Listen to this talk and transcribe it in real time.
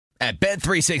At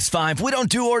Bet365, we don't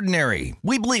do ordinary.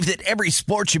 We believe that every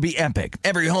sport should be epic.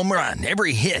 Every home run,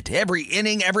 every hit, every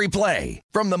inning, every play.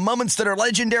 From the moments that are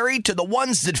legendary to the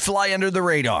ones that fly under the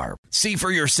radar. See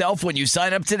for yourself when you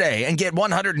sign up today and get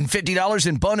 $150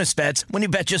 in bonus bets when you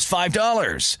bet just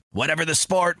 $5. Whatever the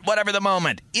sport, whatever the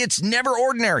moment, it's never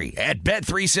ordinary at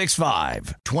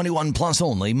Bet365. 21 plus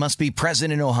only. Must be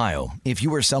present in Ohio. If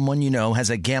you or someone you know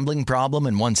has a gambling problem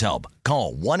and wants help,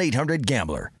 call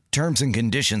 1-800-GAMBLER. Terms and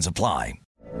conditions apply.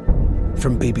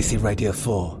 From BBC Radio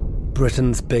 4,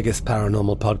 Britain's biggest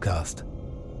paranormal podcast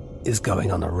is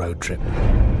going on a road trip.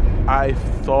 I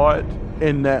thought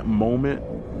in that moment,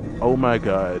 oh my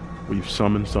God, we've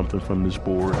summoned something from this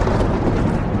board.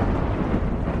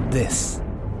 This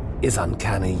is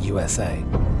Uncanny USA.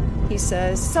 He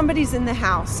says, somebody's in the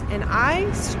house, and I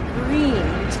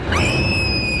screamed.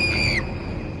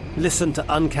 Listen to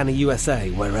Uncanny USA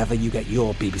wherever you get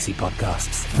your BBC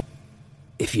podcasts,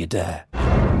 if you dare.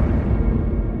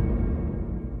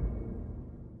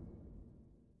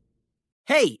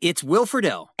 Hey, it's Will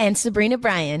Friedle. And Sabrina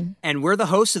Bryan. And we're the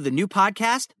hosts of the new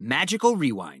podcast, Magical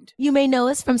Rewind. You may know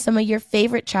us from some of your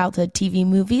favorite childhood TV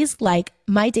movies like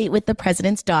My Date with the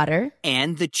President's Daughter.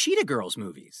 And the Cheetah Girls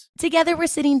movies. Together, we're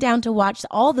sitting down to watch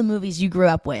all the movies you grew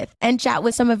up with and chat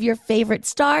with some of your favorite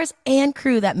stars and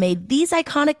crew that made these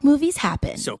iconic movies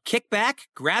happen. So kick back,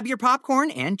 grab your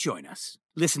popcorn, and join us.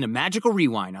 Listen to Magical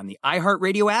Rewind on the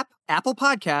iHeartRadio app, Apple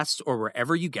Podcasts, or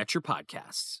wherever you get your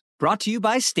podcasts. Brought to you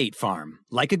by State Farm.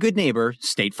 Like a good neighbor,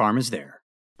 State Farm is there.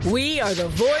 We are the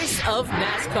voice of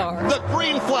NASCAR. The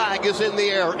green flag is in the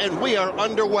air, and we are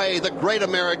underway. The Great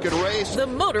American Race. The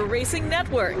Motor Racing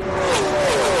Network.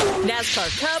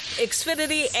 NASCAR Cup,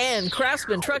 Xfinity, and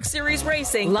Craftsman Truck Series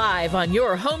Racing live on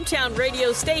your hometown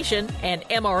radio station and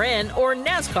MRN or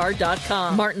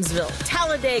NASCAR.com. Martinsville,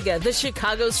 Talladega, the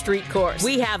Chicago Street Course.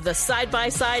 We have the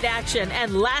side-by-side action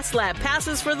and last lap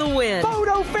passes for the win.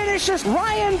 Photo finishes.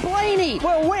 Ryan Blaney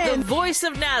will win. The voice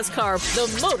of NASCAR,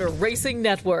 the Motor Racing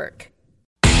Network. Welcome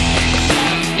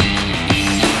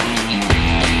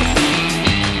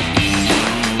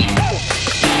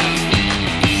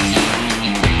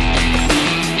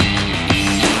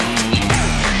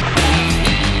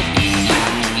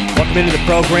into the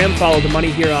program. Follow the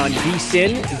money here on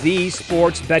VSiN, the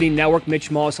Sports Betting Network.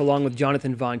 Mitch Moss along with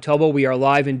Jonathan Von Tobel. We are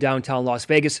live in downtown Las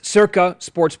Vegas. Circa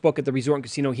Sportsbook at the Resort and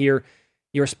Casino here.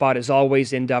 Your spot as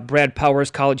always. And Brad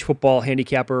Powers, college football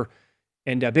handicapper,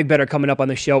 and Big Better coming up on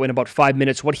the show in about 5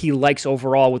 minutes. What he likes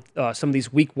overall with some of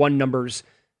these Week 1 numbers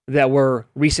that were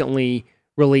recently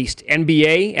released.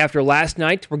 NBA, after last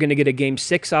night, we're going to get a Game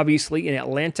 6, obviously, in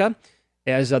Atlanta,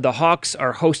 as the Hawks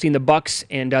are hosting the Bucks,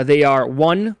 and they are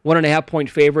 1.5 point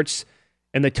favorites,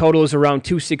 and the total is around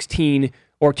 216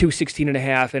 or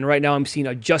 216.5. And right now I'm seeing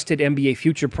adjusted NBA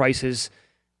future prices.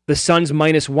 The Suns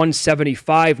minus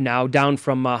 175 now, down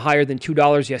from higher than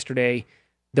 $2 yesterday.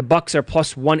 The Bucks are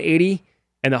plus 180.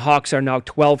 And the Hawks are now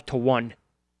 12-1.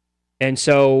 And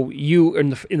so you,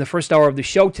 in the first hour of the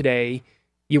show today,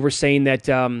 you were saying that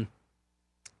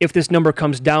if this number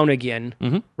comes down again,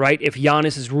 right, if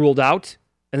Giannis is ruled out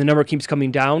and the number keeps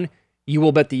coming down, you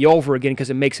will bet the over again because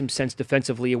it makes some sense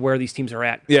defensively where these teams are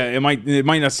at. Yeah, it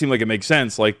might not seem like it makes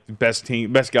sense, like best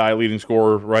guy, leading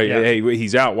scorer, right? Yeah. Hey,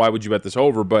 he's out. Why would you bet this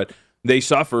over? But they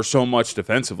suffer so much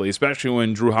defensively, especially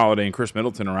when Drew Holiday and Chris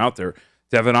Middleton are out there.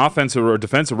 To have an offensive or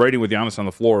defensive rating with Giannis on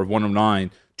the floor of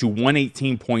 109 to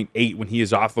 118.8 when he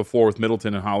is off the floor with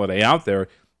Middleton and Holiday out there,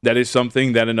 that is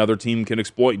something that another team can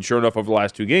exploit. And sure enough, over the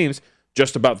last 2 games,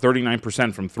 just about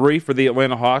 39% from 3 for the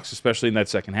Atlanta Hawks, especially in that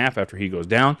second half after he goes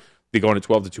down. They go on a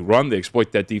 12-2 run. They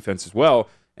exploit that defense as well.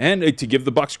 And to give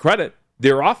the Bucks credit,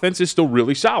 their offense is still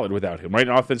really solid without him, right?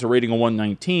 An offensive rating of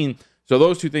 119. So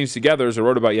those two things together, as I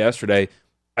wrote about yesterday,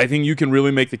 I think you can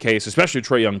really make the case, especially if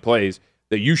Trae Young plays,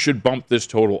 that you should bump this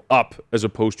total up as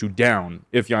opposed to down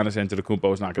if Giannis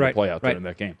Antetokounmpo is not going to play out there in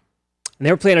that game. And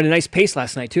they were playing at a nice pace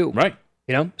last night too. Right.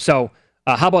 You know? So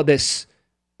how about this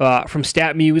from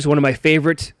StatMuse, one of my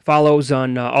favorite follows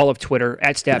on all of Twitter,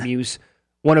 at StatMuse.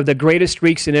 One of the greatest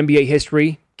streaks in NBA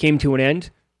history came to an end.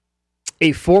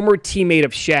 A former teammate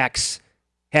of Shaq's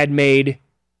had made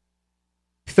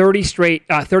 37 straight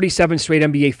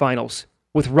NBA Finals.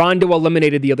 With Rondo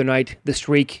eliminated the other night, the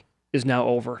streak is now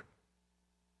over.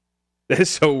 That is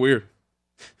so weird.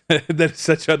 That is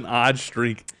such an odd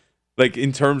streak. Like,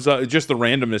 in terms of just the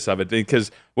randomness of it.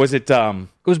 Because, was it...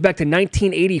 goes back to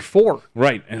 1984.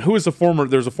 Right. And who was there's a former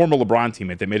LeBron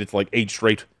teammate. They made it to like 8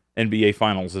 straight NBA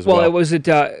Finals as well. Well, wasn't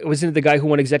it the guy who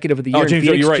won Executive of the Year? James,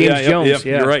 you're right. James Jones.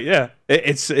 You're right, yeah.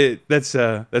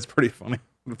 That's pretty funny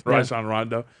with Rajon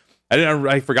Rondo.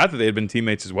 I forgot that they had been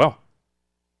teammates as well.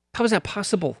 How is that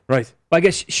possible? Right. Well, I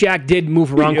guess Shaq did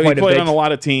move around quite a bit. He played on a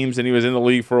lot of teams, and he was in the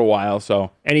league for a while.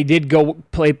 So, and he did go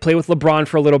play with LeBron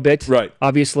for a little bit. Right.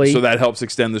 Obviously. So that helps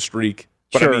extend the streak.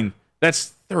 But sure. I mean,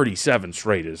 that's 37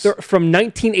 straight. From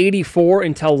 1984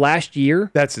 until last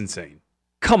year? That's insane.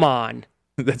 Come on.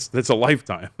 That's a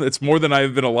lifetime. That's more than I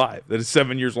have been alive. That is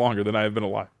 7 years longer than I have been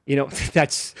alive. You know,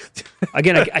 that's,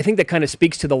 again, I think that kind of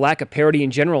speaks to the lack of parity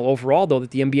in general overall, though, that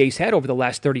the NBA's had over the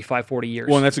last 35, 40 years.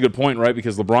 Well, and that's a good point, right?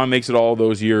 Because LeBron makes it all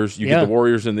those years. You get the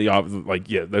Warriors in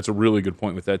the, that's a really good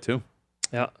point with that, too.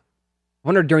 Yeah. I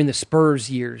wonder during the Spurs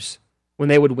years, when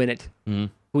they would win it,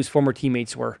 whose former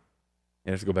teammates were.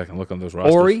 You have to go back and look on those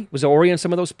rosters. Ori? Was Ori on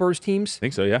some of those Spurs teams? I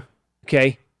think so, yeah.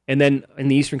 Okay. And then in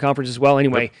the Eastern Conference as well.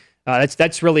 Anyway,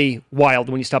 that's really wild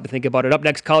when you stop and think about it. Up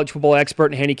next, college football expert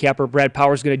and handicapper Brad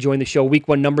Powers is going to join the show. Week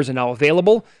 1 numbers are now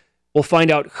available. We'll find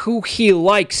out who he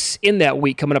likes in that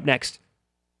week coming up next.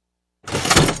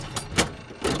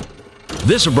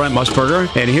 This is Brent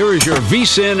Musburger, and here is your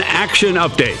VSiN Action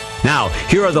Update. Now,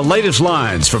 here are the latest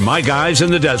lines from my guys in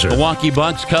the desert. Milwaukee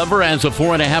Bucks cover as a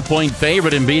 4.5-point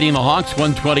favorite in beating the Hawks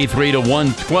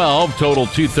 123-112. Total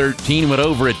 213 went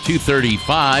over at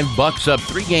 235. Bucks up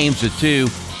 3 games to 2.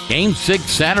 Game 6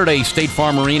 Saturday, State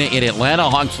Farm Arena in Atlanta.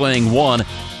 Hawks laying 1.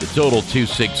 The total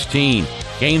 216.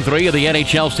 Game 3 of the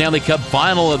NHL Stanley Cup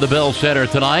Final at the Bell Center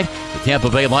tonight. The Tampa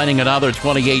Bay Lightning another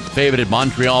 28 favorite at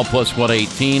Montreal plus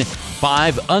 118.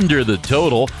 5 under the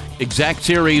total. Exact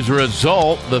series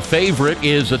result, the favorite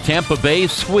is a Tampa Bay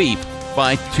sweep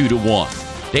by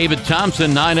 2-1. David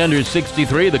Thompson, 9 under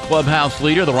 63, the clubhouse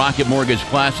leader, the Rocket Mortgage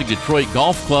Classic Detroit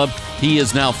Golf Club. He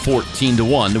is now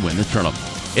 14-1 to win the tournament.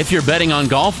 If you're betting on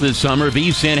golf this summer,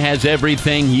 VSiN has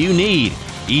everything you need.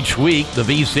 Each week, the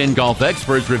VSiN golf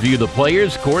experts review the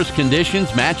players, course conditions,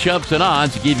 matchups, and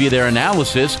odds to give you their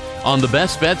analysis on the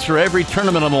best bets for every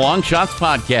tournament on the Long Shots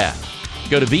podcast.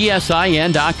 Go to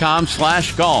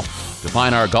VSIN.com/golf to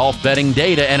find our golf betting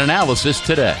data and analysis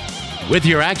today. With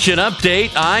your action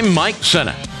update, I'm Mike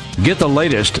Senna. Get the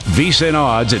latest VSiN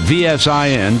odds at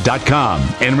VSIN.com.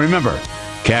 And remember,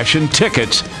 cash and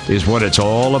tickets is what it's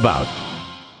all about.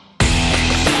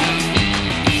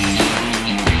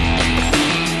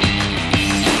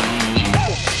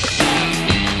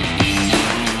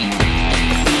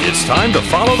 It's time to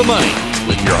follow the money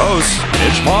with your hosts,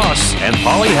 Mitch Moss and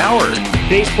Paulie Howard.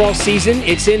 Baseball season,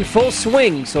 it's in full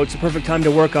swing, so it's a perfect time to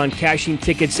work on cashing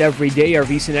tickets every day. Our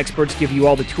VSiN experts give you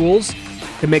all the tools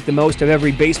to make the most of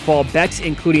every baseball bet,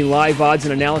 including live odds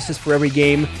and analysis for every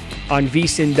game on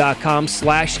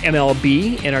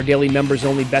VSiN.com/MLB and our daily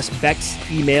members-only best bets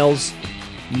emails.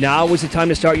 Now is the time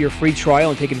to start your free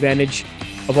trial and take advantage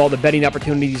of all the betting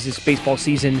opportunities this baseball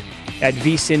season at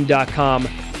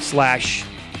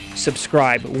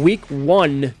VSiN.com/subscribe. Week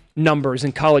 1 numbers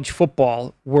in college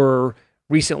football were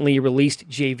recently released,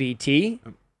 JVT.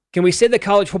 Can we say that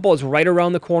college football is right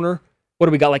around the corner? What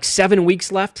do we got, like 7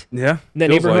 weeks left? Yeah. In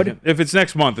that neighborhood? Like if it's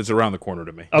next month, it's around the corner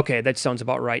to me. Okay, that sounds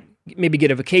about right. Maybe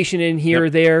get a vacation in here or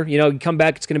there. You know, come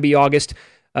back, it's going to be August.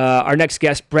 Our next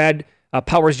guest, Brad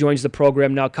Powers, joins the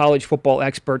program now, college football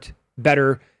expert,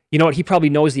 better. You know what? He probably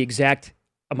knows the exact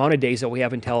amount of days that we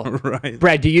have until. Right.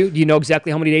 Brad, do you know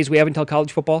exactly how many days we have until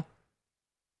college football?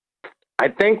 I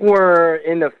think we're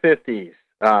in the 50s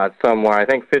somewhere. I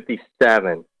think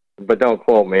 57, but don't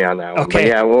quote me on that one. Okay. But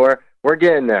yeah, we're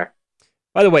getting there.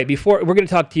 By the way, before we're going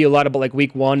to talk to you a lot about like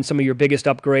week 1, some of your biggest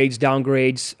upgrades,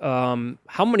 downgrades.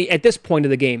 How many at this point of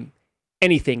the game?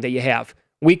 Anything that you have?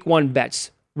 Week 1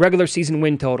 bets, regular season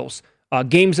win totals,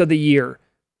 games of the year,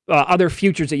 other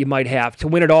futures that you might have to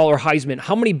win it all or Heisman.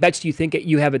 How many bets do you think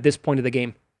you have at this point of the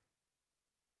game?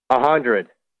 100,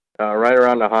 right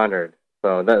around 100.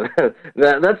 So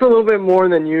that's a little bit more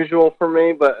than usual for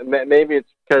me, but maybe it's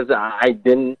because I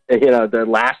didn't, the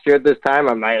last year at this time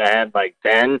I might have had like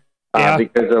 10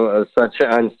 because of such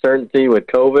uncertainty with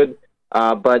COVID.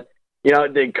 But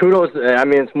the kudos. I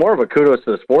mean, it's more of a kudos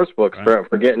to the sports books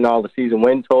for getting all the season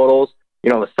win totals.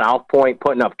 The South Point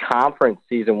putting up conference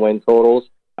season win totals.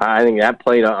 I think that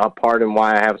played a part in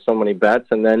why I have so many bets.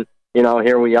 And then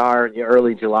here we are,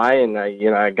 early July, and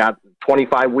I got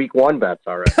 25 week 1 bets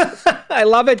already. I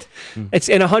love it. It's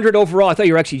in 100 overall. I thought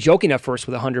you were actually joking at first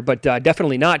with 100, but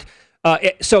definitely not.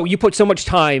 So you put so much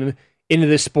time into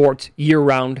this sport year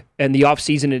round, and the off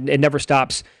season it never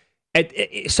stops.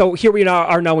 So here we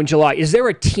are now in July. Is there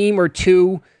a team or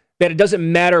two that it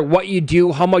doesn't matter what you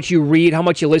do, how much you read, how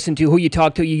much you listen to, who you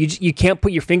talk to, you can't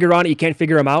put your finger on it, you can't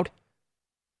figure them out?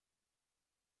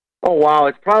 Oh, wow.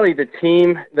 It's probably the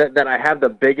team that I have the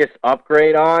biggest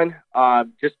upgrade on,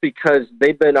 just because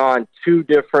they've been on 2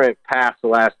 different paths the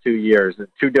last 2 years,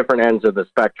 2 different ends of the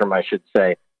spectrum, I should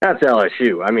say. That's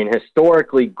LSU. I mean,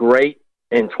 historically great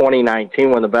in 2019,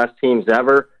 one of the best teams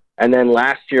ever. And then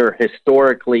last year,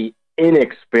 historically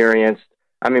inexperienced.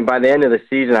 I mean, by the end of the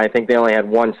season, I think they only had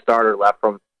one starter left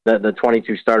from the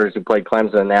 22 starters who played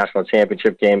Clemson in the national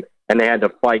championship game, and they had to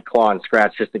fight, claw, and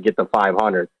scratch just to get to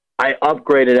 500. I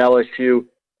upgraded LSU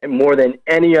more than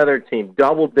any other team,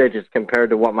 double digits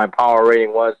compared to what my power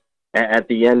rating was at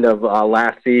the end of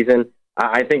last season.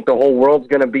 I think the whole world's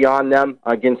going to be on them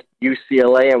against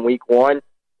UCLA in week 1,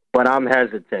 but I'm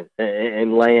hesitant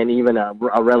in laying even a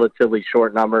relatively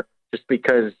short number just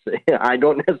because I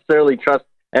don't necessarily trust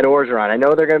Ed Orgeron. I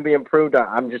know they're going to be improved.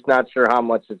 I'm just not sure how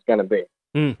much it's going to be.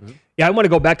 Yeah, I want to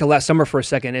go back to last summer for a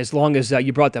second, as long as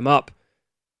you brought them up.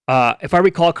 If I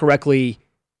recall correctly,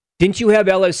 didn't you have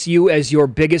LSU as your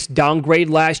biggest downgrade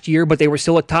last year, but they were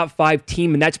still a top 5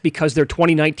 team, and that's because their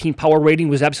 2019 power rating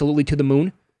was absolutely to the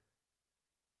moon?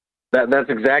 That's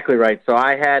exactly right. So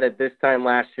I had at this time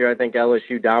last year, I think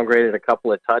LSU downgraded a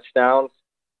couple of touchdowns,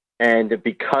 and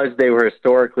because they were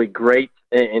historically great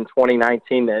in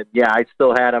 2019, I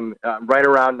still had them right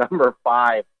around number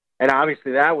 5. And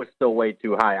obviously that was still way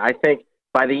too high. I think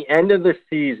by the end of the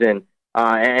season,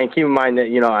 and keep in mind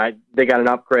that, they got an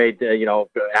upgrade,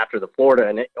 after the Florida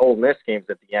and Ole Miss games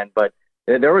at the end. But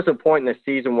there was a point in the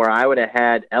season where I would have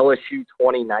had LSU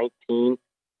 2019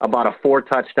 about a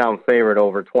 4-touchdown favorite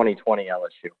over 2020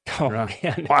 LSU. Oh,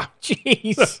 man. Wow.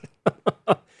 Jeez.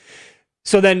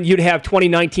 So then you'd have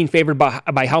 2019 favored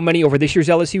by how many over this year's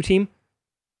LSU team?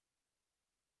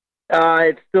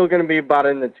 It's still going to be about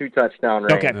in the 2-touchdown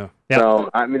range. Okay. Yeah. So,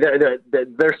 I mean,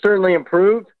 they're certainly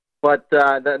improved, but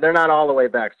they're not all the way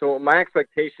back. So my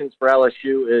expectations for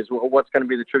LSU is what's going to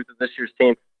be the truth of this year's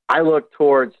team. I look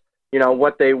towards,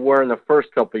 what they were in the first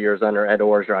couple of years under Ed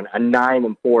Orgeron, a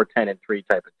 9-4, 10-3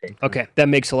 type of team. Okay, that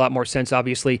makes a lot more sense,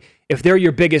 obviously. If they're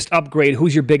your biggest upgrade,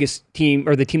 who's your biggest team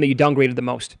or the team that you downgraded the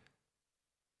most?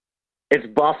 It's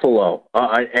Buffalo,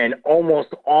 and almost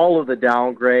all of the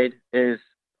downgrade is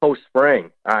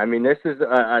post-spring. I mean, this is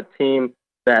a team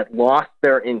that lost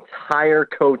their entire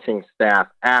coaching staff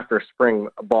after spring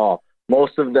ball.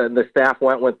 Most of the staff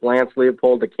went with Lance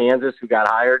Leopold to Kansas, who got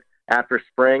hired after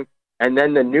spring. And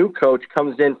then the new coach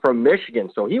comes in from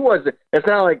Michigan. So it's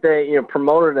not like they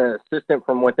promoted an assistant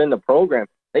from within the program.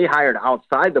 They hired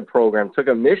outside the program, took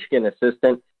a Michigan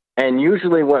assistant. And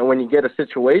usually when you get a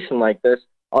situation like this,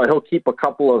 he'll keep a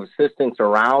couple of assistants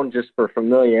around just for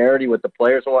familiarity with the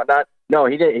players and whatnot. No,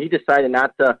 he decided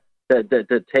not to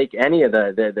take any of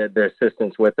the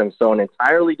assistants with him. So an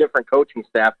entirely different coaching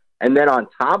staff. And then on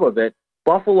top of it,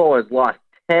 Buffalo has lost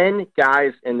 10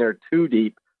 guys in their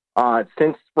 2-deep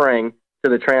since spring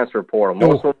to the transfer portal.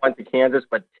 Most of them went to Kansas,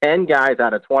 but 10 guys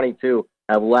out of 22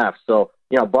 have left. So,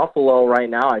 Buffalo right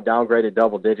now, I downgraded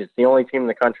double digits. The only team in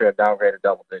the country I've downgraded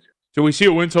double digits. So we see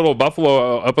a win total of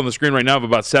Buffalo up on the screen right now of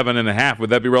about 7.5. Would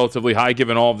that be relatively high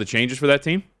given all of the changes for that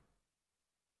team?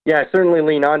 Yeah, I certainly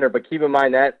lean under, but keep in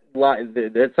mind that line,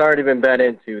 it's already been bet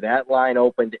into. That line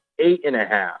opened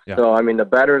 8.5. Yeah. So, I mean, the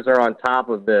bettors are on top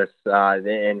of this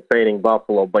in fading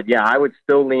Buffalo. But, yeah, I would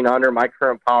still lean under. My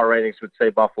current power ratings would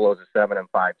say Buffalo's a 7-5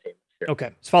 team. Sure. Okay.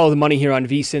 Let's follow the money here on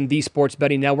VSiN, the Sports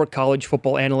Betting Network, college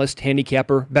football analyst,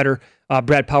 handicapper, bettor.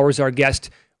 Brad Powers, our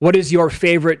guest. What is your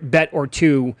favorite bet or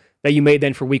two that you made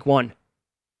then for week 1?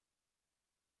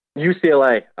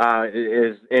 UCLA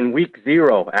is in week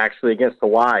 0, actually, against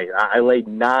Hawaii. I laid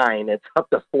 9. It's up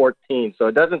to 14. So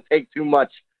it doesn't take too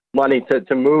much money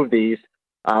to move these.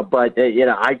 But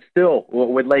I still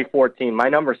would lay 14. My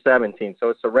number's 17. So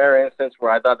it's a rare instance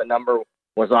where I thought the number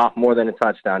was off more than a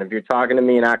touchdown. If you're talking to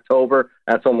me in October,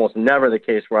 that's almost never the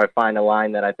case where I find a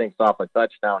line that I think's off a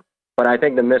touchdown. But I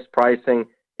think the mispricing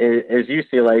is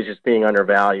UCLA just being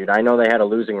undervalued. I know they had a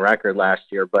losing record last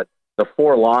year, but the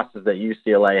 4 losses that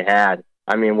UCLA had,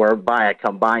 I mean, were by a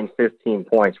combined 15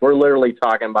 points. We're literally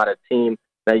talking about a team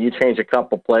that you change a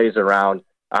couple plays around.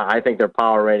 I think their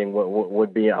power rating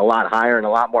would be a lot higher, and a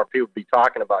lot more people would be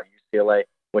talking about UCLA.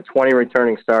 With 20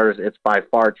 returning starters, it's by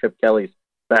far Chip Kelly's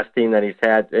best team that he's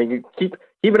had. And you keep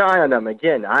an eye on them.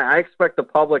 Again, I expect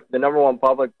the number 1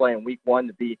 public play in week 1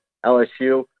 to be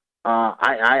LSU.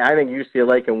 I think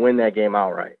UCLA can win that game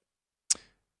outright.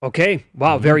 Okay.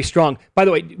 Wow, very strong. By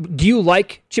the way, do you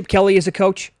like Chip Kelly as a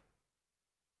coach?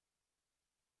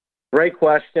 Great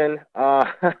question.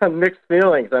 Mixed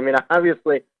feelings. I mean,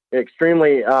 obviously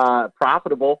extremely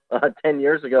profitable 10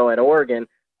 years ago at Oregon,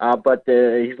 but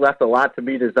he's left a lot to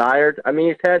be desired. I mean,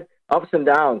 he's had ups and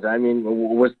downs. I mean,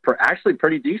 was actually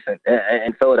pretty decent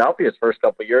in Philadelphia's first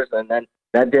couple of years, and then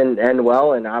that didn't end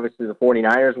well, and obviously the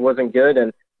 49ers wasn't good,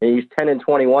 and he's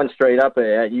 10-21 straight up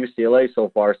at UCLA so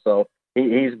far, so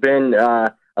he's been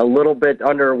a little bit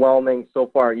underwhelming so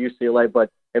far at UCLA, but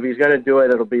if he's going to do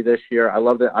it, it'll be this year. I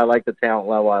love it. I like the talent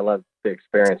level. I love the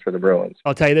experience for the Bruins.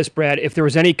 I'll tell you this, Brad, if there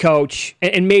was any coach,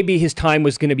 and maybe his time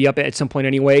was going to be up at some point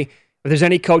anyway, if there's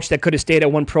any coach that could have stayed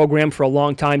at one program for a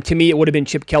long time, to me it would have been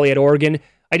Chip Kelly at Oregon.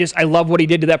 I love what he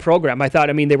did to that program. I thought,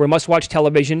 they were must-watch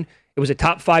television. It was a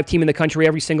top 5 team in the country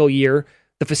every single year.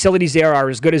 The facilities there are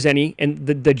as good as any, and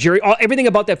the jury, everything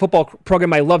about that football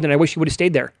program I loved, and I wish he would have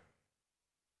stayed there.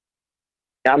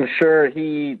 I'm sure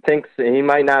he thinks he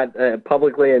might not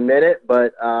publicly admit it,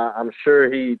 but I'm sure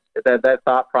that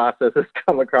thought process has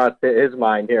come across to his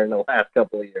mind here in the last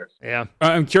couple of years. Yeah,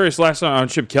 I'm curious. Last on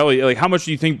Chip Kelly, like how much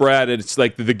do you think, Brad? It's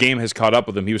like the game has caught up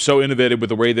with him. He was so innovative with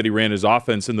the way that he ran his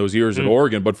offense in those years at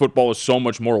Oregon, but football is so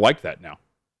much more like that now.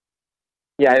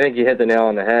 Yeah, I think you hit the nail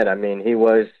on the head. He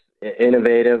was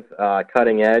innovative,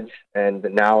 cutting edge, and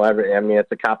now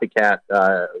it's a copycat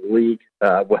league,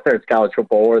 whether it's college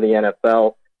football or the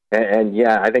NFL. And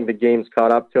yeah, I think the game's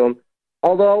caught up to him.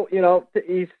 Although,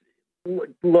 this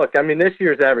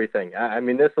year's everything.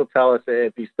 This will tell us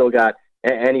if he's still got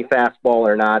any fastball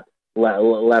or not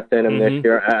left in him this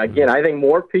year. Again, I think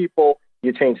more people,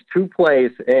 you change 2 plays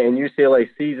in UCLA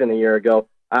season a year ago,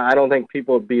 I don't think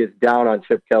people would be as down on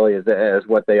Chip Kelly as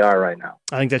what they are right now.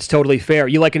 I think that's totally fair.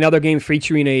 You like another game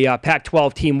featuring a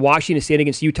Pac-12 team, Washington State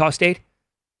against Utah State?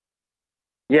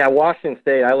 Yeah, Washington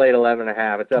State, I laid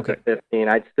 11.5. It's up to 15.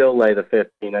 I'd still lay the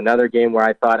 15. Another game where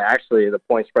I thought actually the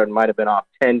point spread might have been off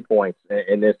 10 points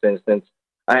in this instance.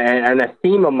 And a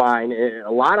theme of mine,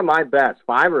 a lot of my bets,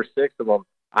 5 or 6 of them,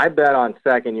 I bet on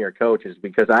second-year coaches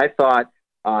because I thought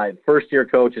first-year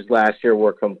coaches last year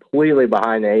were completely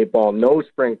behind the 8 ball, no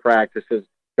spring practices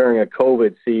during a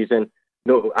COVID season.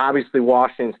 Obviously,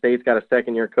 Washington State's got a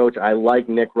second-year coach. I like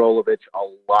Nick Rolovich a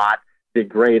lot. Did a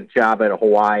great job at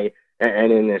Hawaii.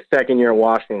 And in his second year at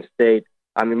Washington State,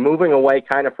 moving away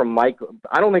kind of from Mike,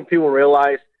 I don't think people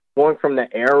realize going from the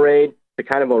air raid to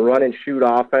kind of a run-and-shoot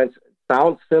offense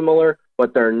sounds similar,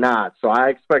 but they're not. So I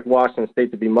expect Washington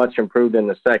State to be much improved in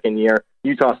the second year.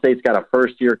 Utah State's got a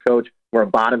first-year coach. We're a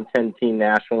bottom 10 team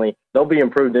nationally. They'll be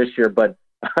improved this year, but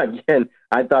again,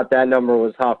 I thought that number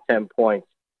was off 10 points.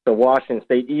 So Washington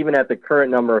State, even at the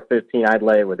current number of 15, I'd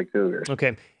lay it with the Cougars.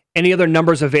 Okay. Any other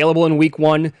numbers available in week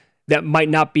 1 that might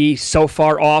not be so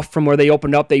far off from where they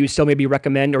opened up that you still maybe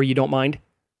recommend or you don't mind?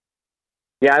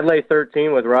 Yeah, I'd lay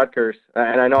 13 with Rutgers.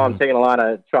 And I know I'm taking a lot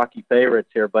of chalky favorites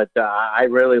here, but I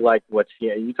really liked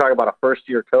you talk about a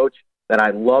first-year coach that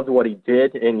I loved what he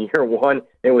did in year 1.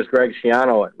 It was Greg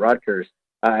Schiano at Rutgers.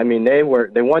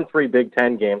 They won 3 Big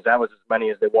Ten games. That was as many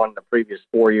as they won in the previous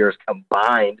 4 years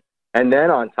combined. And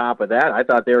then on top of that, I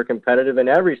thought they were competitive in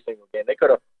every single game. They could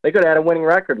have had a winning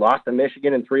record, lost to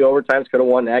Michigan in 3 overtimes, could have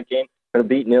won that game, could have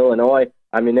beaten Illinois.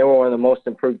 They were one of the most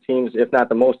improved teams, if not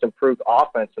the most improved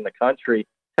offense in the country.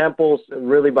 Temple's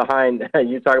really behind.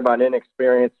 You talk about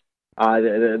inexperience.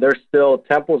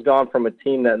 Temple's gone from a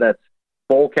team that's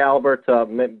bowl caliber to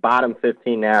bottom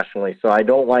 15 nationally. So I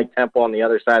don't like Temple on the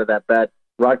other side of that bet.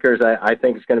 Rutgers, I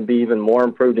think, is going to be even more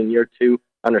improved in year 2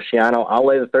 under Schiano. I'll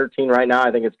lay the 13 right now.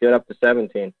 I think it's good up to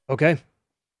 17. Okay.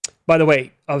 By the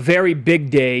way, a very big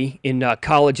day in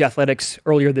college athletics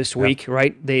earlier this week,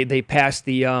 right? They passed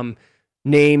the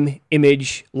name,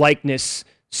 image, likeness,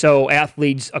 so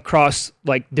athletes across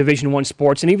like Division I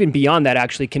sports and even beyond that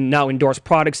actually can now endorse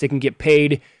products. They can get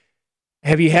paid.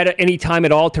 Have you had any time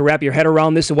at all to wrap your head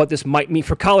around this and what this might mean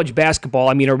for college basketball?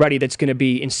 Already that's going to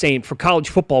be insane. For college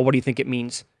football, what do you think it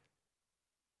means?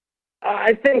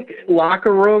 I think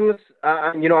locker rooms,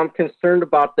 I'm concerned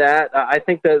about that. I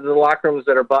think that the locker rooms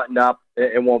that are buttoned up,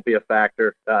 it won't be a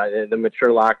factor. The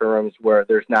mature locker rooms where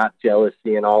there's not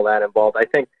jealousy and all that involved. I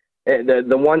think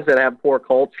the ones that have poor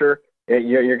culture,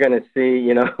 you're going to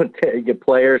see, get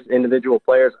players, individual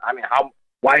players.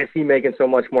 Why is he making so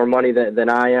much more money than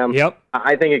I am? Yep.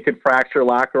 I think it could fracture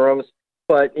locker rooms.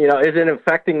 But, is it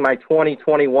affecting my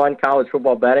 2021 college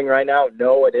football betting right now?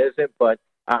 No, it isn't. But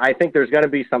I think there's going to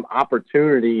be some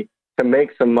opportunity to make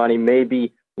some money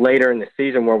maybe later in the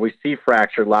season where we see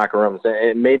fractured locker rooms.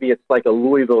 And maybe it's like a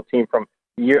Louisville team from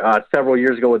several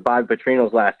years ago with Bob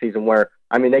Petrino's last season where,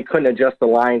 they couldn't adjust the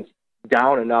lines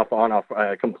down enough on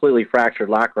a completely fractured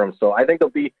locker room. So I think there'll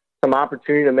be some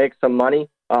opportunity to make some money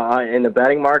in the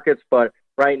betting markets. But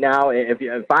right now,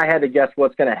 if I had to guess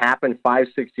what's going to happen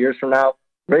 5-6 years from now,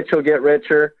 rich will get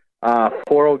richer.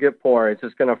 Poor will get poor. It's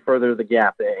just going to further the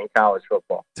gap in college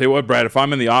football. Tell you what, Brad, if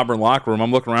I'm in the Auburn locker room,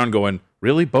 I'm looking around going,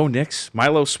 really, Bo Nix,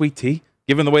 Milo Sweet Tea?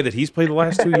 Given the way that he's played the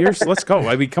last 2 years, let's go.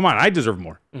 Come on, I deserve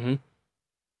more. Mm-hmm.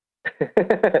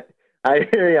 I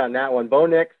hear you on that one. Bo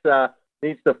Nix,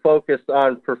 needs to focus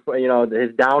on his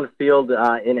downfield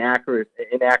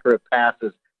inaccurate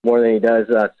passes more than he does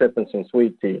sipping some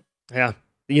sweet tea. Yeah,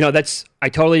 I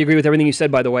totally agree with everything you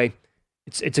said. By the way,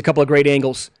 it's a couple of great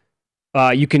angles.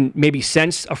 You can maybe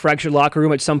sense a fractured locker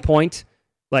room at some point.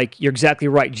 Like, you're exactly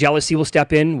right. Jealousy will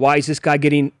step in. Why is this guy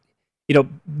getting?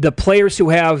 The players who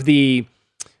have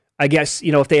I guess,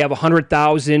 if they have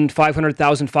 100,000,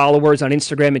 500,000 followers on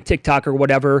Instagram and TikTok or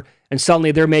whatever, and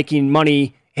suddenly they're making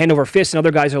money hand over fist, and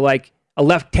other guys are like, a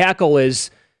left tackle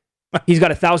he's got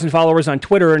 1,000 followers on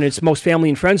Twitter, and it's most family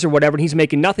and friends or whatever, and he's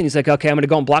making nothing. He's like, okay, I'm going to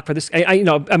go and block for this.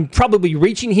 I'm probably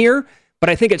reaching here, but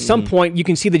I think at some point you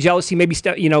can see the jealousy maybe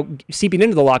seeping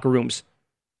into the locker rooms.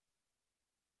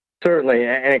 Certainly,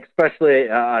 and especially,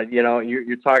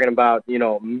 you're talking about,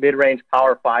 mid-range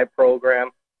Power 5 program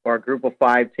or a Group of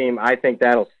 5 team. I think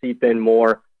that'll seep in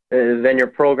more than your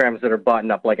programs that are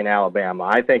buttoned up like in Alabama.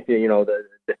 I think that,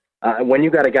 when you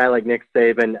got a guy like Nick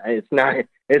Saban, it's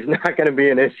not going to be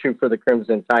an issue for the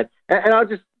Crimson Tide. And I'll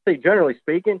just say, generally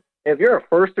speaking, if you're a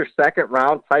first or second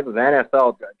round type of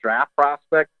NFL draft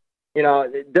prospect,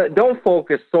 don't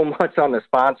focus so much on the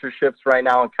sponsorships right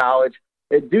now in college.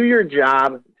 Do your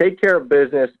job, take care of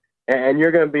business, and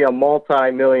you're going to be a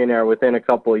multi-millionaire within a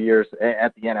couple of years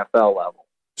at the NFL level.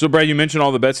 So, Brad, you mentioned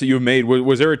all the bets that you've made.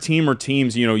 Was there a team or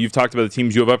teams, you've talked about the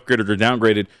teams you have upgraded or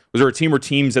downgraded. Was there a team or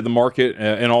teams at the market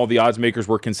and all the odds makers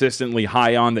were consistently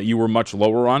high on that you were much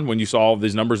lower on when you saw all of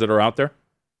these numbers that are out there?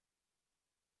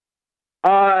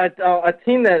 A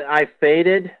team that I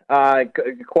faded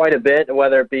quite a bit,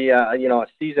 whether it be a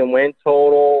season win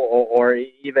total or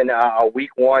even a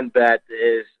week one bet,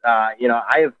 is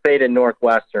I have faded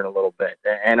Northwestern a little bit,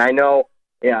 and I know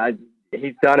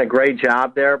he's done a great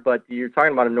job there, but you're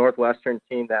talking about a Northwestern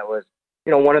team that was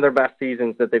one of their best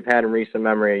seasons that they've had in recent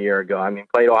memory a year ago. I mean,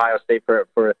 played Ohio State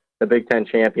for the Big Ten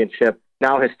championship.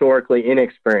 Now historically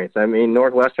inexperienced. I mean,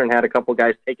 Northwestern had a couple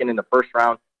guys taken in the first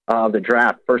round of the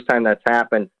draft. First time that's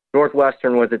happened.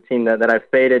 Northwestern was a team that I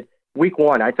faded. Week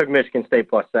one, I took Michigan State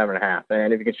plus 7.5.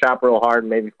 And if you can shop real hard and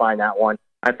maybe find that one,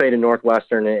 I faded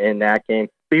Northwestern in that game.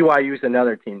 BYU's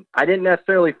another team. I didn't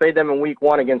necessarily fade them in week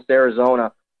one against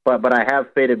Arizona, but I have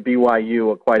faded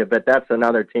BYU quite a bit. That's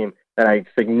another team that I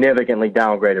significantly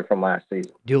downgraded from last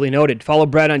season. Duly noted. Follow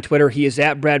Brad on Twitter. He is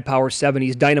at BradPower7.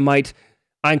 He's dynamite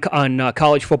on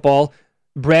college football.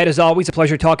 Brad, as always, a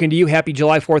pleasure talking to you. Happy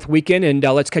July 4th weekend, and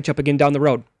let's catch up again down the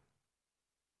road.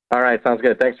 All right, sounds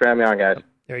good. Thanks for having me on, guys.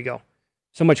 There you go.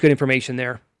 So much good information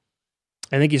there.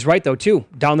 I think he's right, though, too.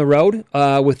 Down the road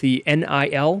with the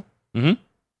NIL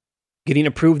getting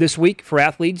approved this week for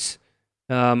athletes.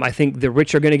 I think the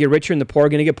rich are going to get richer and the poor are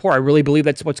going to get poor. I really believe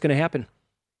that's what's going to happen.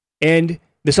 And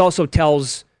this also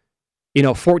tells,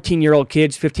 14-year-old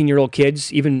kids, 15-year-old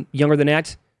kids, even younger than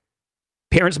that,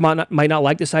 parents might not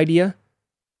like this idea,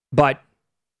 but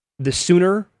the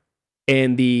sooner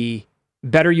and the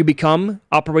better you become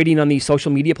operating on these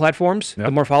social media platforms,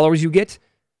 the more followers you get,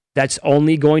 that's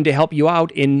only going to help you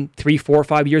out in 3, 4,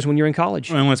 5 years when you're in college.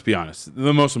 And let's be honest,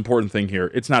 the most important thing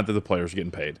here, it's not that the players are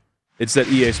getting paid. It's that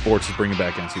EA Sports is bringing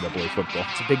back NCAA football.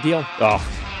 It's a big deal. Oh,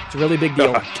 it's a really big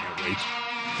deal. I can't wait.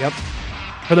 Yep.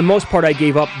 For the most part, I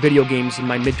gave up video games in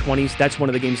my mid-20s. That's one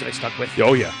of the games that I stuck with.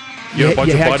 Oh, yeah. You have a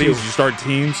bunch of buddies, you start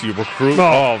teams, you recruit,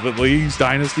 the leagues,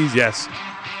 dynasties, yes.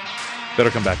 Better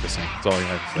come back to sing. That's all you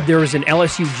have to say. There was an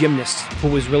LSU gymnast who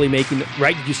was really making,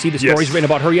 right? Did you see the stories written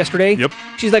about her yesterday? Yep.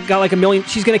 She's got like $1 million.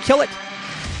 She's going to kill it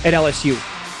at LSU.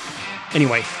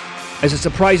 Anyway, as a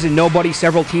surprise to nobody,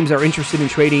 several teams are interested in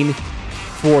trading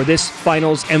for this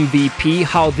finals MVP.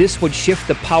 How this would shift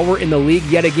the power in the league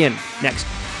yet again. Next.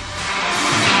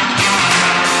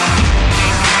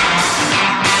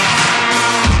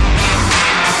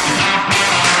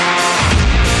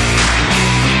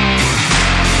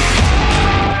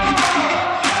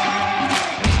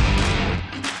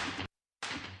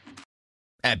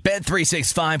 At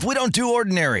Bet365, we don't do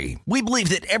ordinary. We believe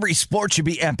that every sport should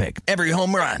be epic. Every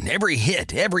home run, every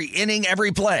hit, every inning,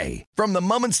 every play. From the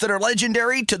moments that are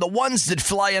legendary to the ones that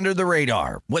fly under the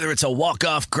radar. Whether it's a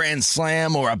walk-off grand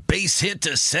slam or a base hit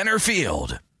to center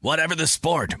field. Whatever the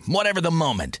sport, whatever the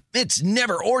moment. It's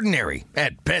never ordinary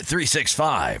at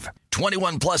Bet365.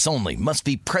 21 plus only. Must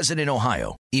be present in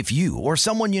Ohio. If you or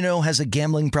someone you know has a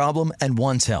gambling problem and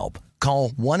wants help, call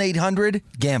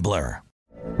 1-800-GAMBLER.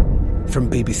 From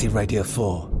BBC Radio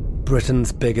 4,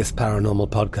 Britain's biggest paranormal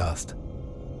podcast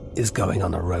is going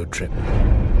on a road trip.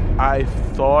 I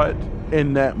thought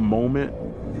in that moment,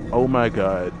 oh my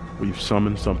God, we've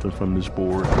summoned something from this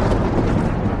board.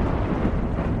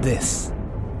 This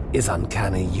is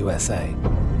Uncanny USA.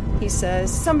 He says,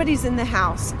 somebody's in the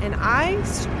house, and I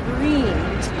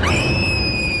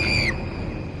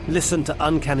Listen to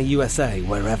Uncanny USA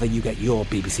wherever you get your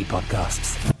BBC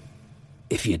podcasts,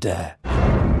 if you dare.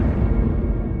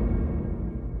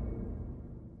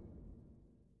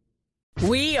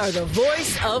 We are the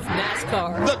voice of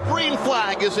NASCAR. The green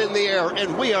flag is in the air,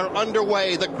 and we are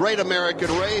underway. The Great American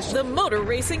Race. The Motor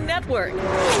Racing Network.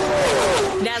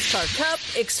 NASCAR Cup,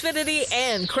 Xfinity,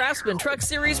 and Craftsman Truck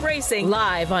Series Racing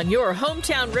live on your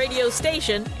hometown radio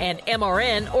station and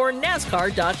MRN or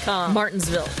NASCAR.com.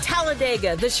 Martinsville,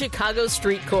 Talladega, the Chicago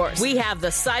Street Course. We have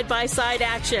the side-by-side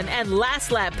action and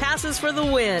last lap passes for the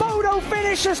win. Photo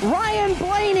finishes. Ryan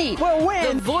Blaney will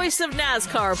win. The voice of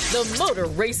NASCAR, the Motor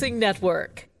Racing Network.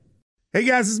 Hey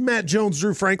guys, this is Matt Jones,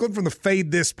 Drew Franklin from the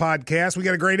Fade This podcast. We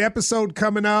got a great episode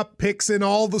coming up, picks in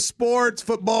all the sports,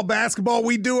 football, basketball,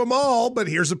 we do them all, but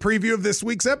here's a preview of this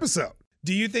week's episode.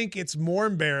 Do you think it's more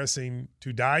embarrassing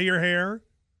to dye your hair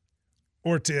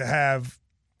or to have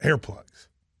hair plugs?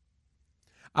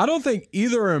 I don't think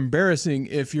either are embarrassing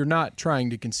if you're not trying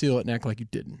to conceal it and act like you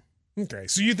didn't. Okay,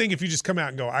 so you think if you just come out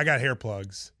and go, I got hair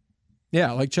plugs.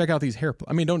 Yeah, like check out these hair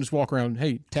plugs. I mean, don't just walk around,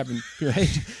 hey, tapping,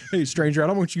 hey, stranger, I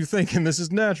don't want you thinking this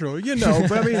is natural, but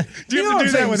I mean, do you have to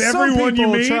do that with everyone you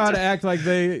meet? Try to act like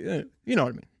they, you know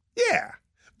what I mean? Yeah,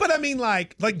 but I mean,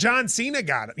 like John Cena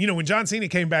got it. When John Cena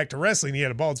came back to wrestling, he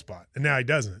had a bald spot, and now he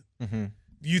doesn't. Mm-hmm.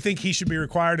 You think he should be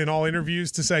required in all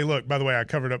interviews to say, look, by the way, I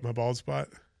covered up my bald spot?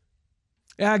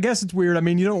 Yeah, I guess it's weird. I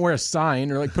mean, you don't wear a sign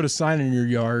or put a sign in your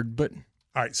yard, but.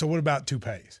 All right, so what about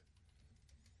toupees?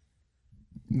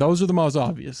 Those are the most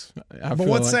obvious. But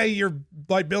let's say you're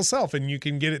like Bill Self and you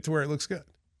can get it to where it looks good.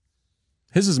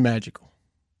 His is magical.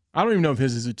 I don't even know if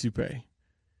his is a toupee.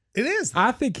 It is.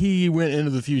 I think he went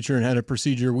into the future and had a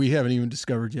procedure we haven't even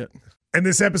discovered yet. And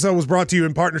this episode was brought to you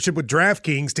in partnership with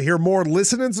DraftKings. To hear more,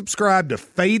 listen and subscribe to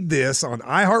Fade This on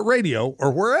iHeartRadio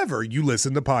or wherever you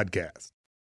listen to podcasts.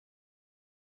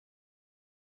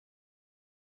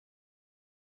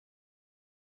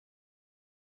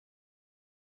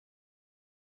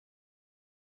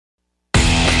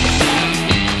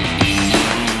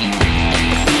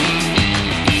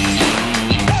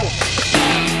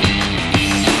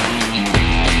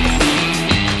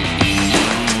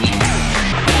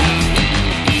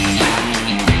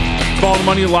 Follow the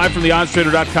money live from the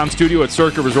OddsTrader.com studio at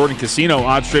Circa Resort and Casino.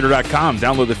 OddsTrader.com.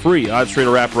 Download the free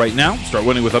OddsTrader app right now. Start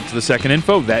winning with up to the second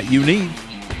info that you need.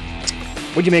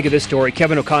 What'd you make of this story?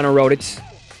 Kevin O'Connor wrote it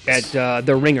at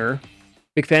The Ringer.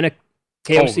 Big fan of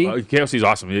KOC? KOC is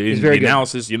awesome. He's very good.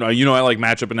 Analysis, you know, I like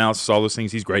matchup analysis, all those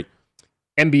things. He's great.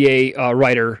 NBA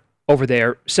writer over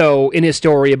there. So in his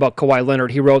story about Kawhi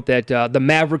Leonard, he wrote that the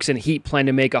Mavericks and Heat plan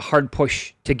to make a hard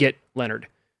push to get Leonard,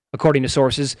 according to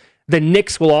sources. The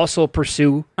Knicks will also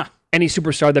pursue any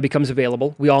superstar that becomes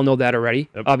available. We all know that already,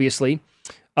 obviously.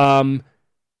 So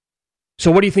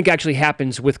what do you think actually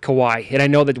happens with Kawhi? And I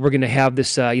know that we're going to have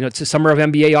this, it's the summer of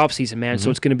NBA offseason, man. Mm-hmm. So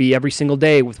it's going to be every single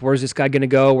day with where's this guy going to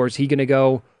go? Where's he going to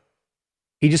go?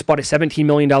 He just bought a $17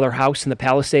 million house in the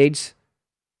Palisades.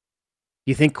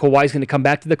 You think Kawhi's going to come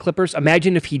back to the Clippers?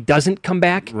 Imagine if he doesn't come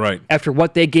back after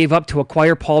what they gave up to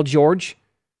acquire Paul George.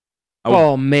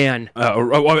 Oh, man.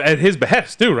 At his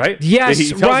behest, too, right? Yes, he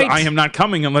tells right. I am not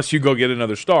coming unless you go get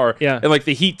another star. Yeah. And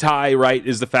the Heat tie, right,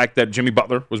 is the fact that Jimmy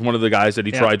Butler was one of the guys that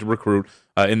he tried to recruit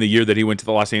in the year that he went to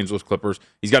the Los Angeles Clippers.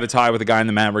 He's got a tie with a guy in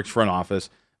the Mavericks front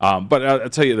office. But I'll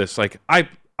tell you this,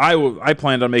 I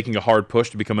planned on making a hard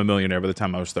push to become a millionaire by the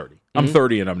time I was 30. I'm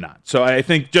 30 and I'm not. So I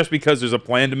think just because there's a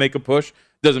plan to make a push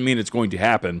doesn't mean it's going to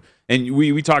happen. And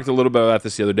we talked a little bit about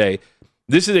this the other day.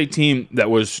 This is a team that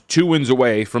was 2 wins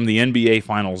away from the NBA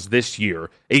Finals this year,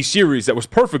 a series that was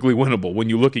perfectly winnable when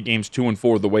you look at games 2 and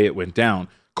 4, the way it went down.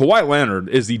 Kawhi Leonard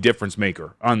is the difference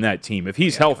maker on that team. If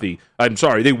he's healthy,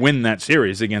 they win that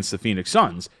series against the Phoenix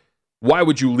Suns. Why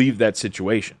would you leave that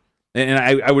situation? And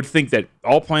I would think that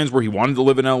all plans where he wanted to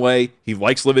live in LA, he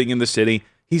likes living in the city.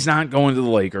 He's not going to the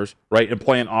Lakers, right, and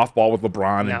playing off ball with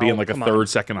LeBron and being a third,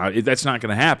 second. That's not going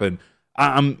to happen.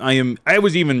 I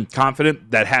was even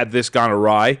confident that had this gone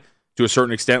awry to a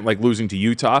certain extent, like losing to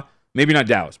Utah, maybe not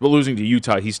Dallas, but losing to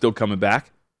Utah, he's still coming back.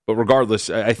 But regardless,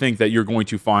 I think that you're going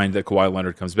to find that Kawhi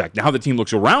Leonard comes back. Now, how the team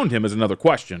looks around him is another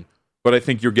question, but I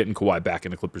think you're getting Kawhi back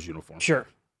in the Clippers uniform. Sure.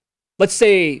 Let's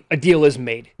say a deal is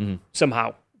made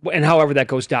somehow, and however that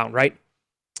goes down, right?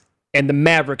 And the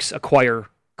Mavericks acquire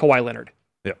Kawhi Leonard.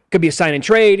 Yeah. Could be a sign and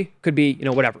trade, could be,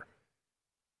 whatever.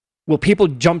 Will people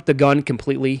jump the gun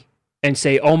completely and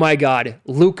say, oh my God,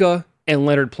 Luka and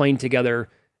Leonard playing together,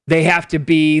 they have to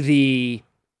be the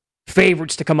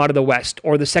favorites to come out of the West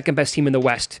or the second best team in the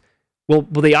West? Will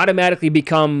they automatically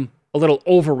become a little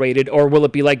overrated, or will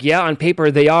it be like, yeah, on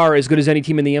paper they are as good as any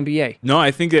team in the NBA? No,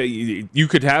 I think that you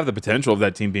could have the potential of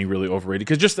that team being really overrated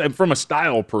because just from a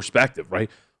style perspective, right?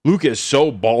 Luka is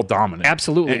so ball dominant.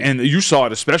 Absolutely. And you saw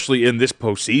it especially in this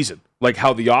postseason, like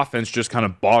how the offense just kind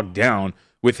of bogged down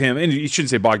with him. And you shouldn't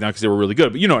say bogged down because they were really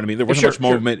good, but you know what I mean? There wasn't much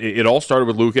movement. It all started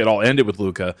with Luka. It all ended with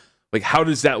Luka. Like, how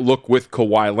does that look with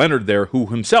Kawhi Leonard there, who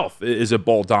himself is a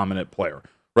ball dominant player?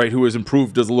 Right, who has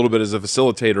improved as a little bit as a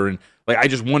facilitator, and like I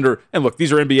just wonder. And look,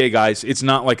 these are NBA guys. It's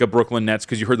not like a Brooklyn Nets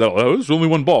because you heard that. Oh, there's only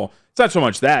one ball. It's not so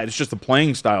much that. It's just the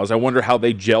playing styles. I wonder how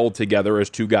they gel together as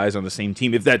two guys on the same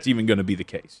team, if that's even going to be the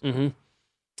case. Mm-hmm.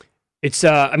 It's,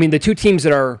 I mean, the two teams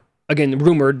that are again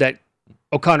rumored that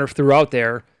O'Connor threw out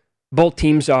there, both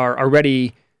teams are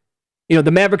already. You know,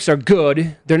 the Mavericks are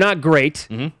good. They're not great.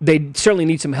 Mm-hmm. They certainly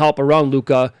need some help around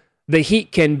Luka. The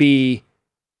Heat can be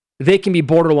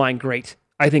borderline great.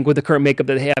 I think with the current makeup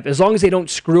that they have, as long as they don't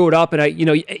screw it up, and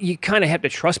you kind of have to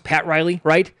trust Pat Riley,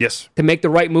 right? Yes. To make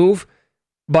the right move.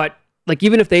 But like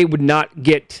even if they would not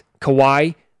get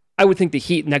Kawhi, I would think the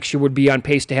Heat next year would be on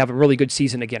pace to have a really good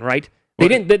season again, right? They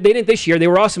didn't this year. They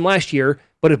were awesome last year.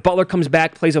 But if Butler comes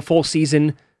back, plays a full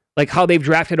season, like how they've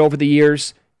drafted over the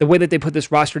years, the way that they put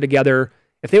this roster together.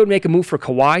 If they would make a move for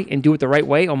Kawhi and do it the right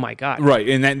way, oh my God. Right,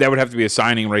 and that would have to be a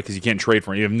signing, right, because you can't trade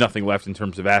for him. You have nothing left in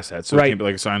terms of assets, so it can't be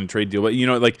like a sign and trade deal. But,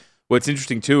 like, what's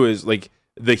interesting, too, is, like,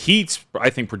 the Heat's, I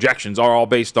think, projections are all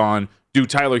based on do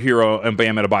Tyler Hero and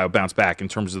Bam Adebayo bounce back in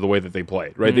terms of the way that they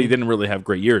played, right? Mm-hmm. They didn't really have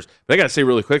great years. But I got to say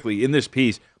really quickly, in this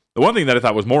piece, the one thing that I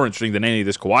thought was more interesting than any of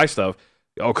this Kawhi stuff,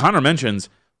 O'Connor mentions,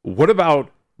 what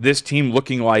about this team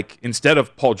looking like, instead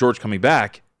of Paul George coming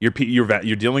back, you're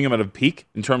dealing him at a peak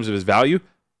in terms of his value?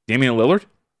 Damian Lillard,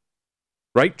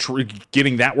 right?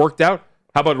 Getting that worked out.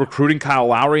 How about recruiting Kyle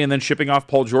Lowry and then shipping off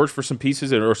Paul George for some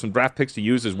pieces or some draft picks to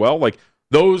use as well? Like,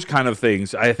 those kind of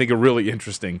things I think are really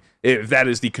interesting if that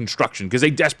is the construction, because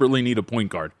they desperately need a point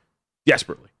guard.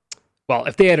 Desperately. Well,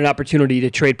 if they had an opportunity to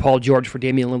trade Paul George for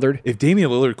Damian Lillard. If Damian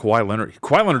Lillard, Kawhi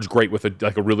Leonard's great with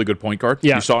a really good point guard.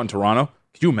 Yeah. You saw it in Toronto.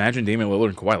 Could you imagine Damian Lillard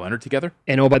and Kawhi Leonard together?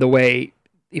 And oh, by the way,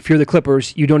 if you're the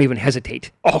Clippers, you don't even hesitate.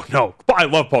 Oh, no. I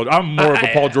love Paul. I'm more of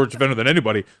a Paul George defender than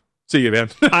anybody. See you, man.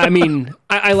 I mean,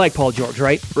 I like Paul George,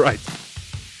 right? Right.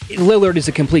 Lillard is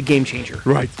a complete game changer.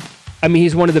 Right. I mean,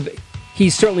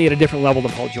 he's certainly at a different level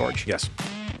than Paul George. Yes.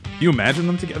 Can you imagine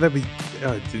them together? That'd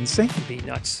be insane. It'd be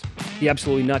nuts. Be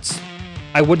absolutely nuts.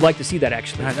 I would like to see that,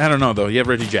 actually. I don't know, though. You have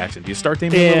Reggie Jackson. Do you start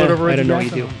Damian Lillard over Reggie Jackson?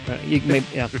 I don't know you do.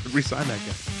 Yeah. Resign that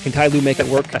guy. Can Ty Lue make it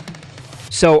work?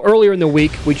 So earlier in the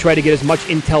week, we tried to get as much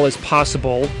intel as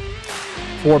possible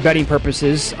for betting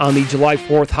purposes on the July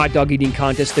 4th hot dog eating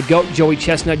contest. The GOAT, Joey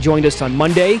Chestnut, joined us on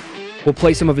Monday. We'll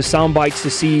play some of his sound bites to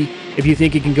see if you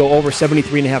think he can go over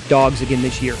 73.5 dogs again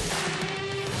this year.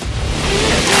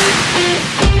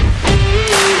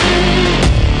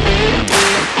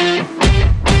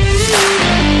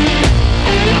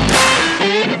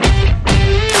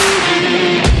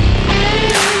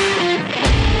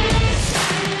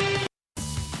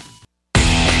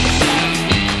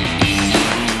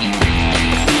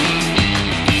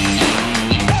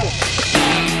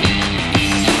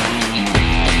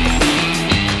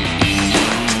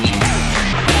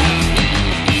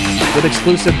 With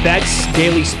exclusive bets,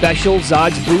 daily specials,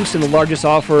 odds boosts, and the largest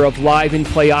offer of live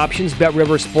in-play options,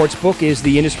 BetRivers Sportsbook is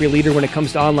the industry leader when it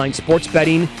comes to online sports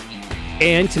betting.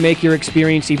 And to make your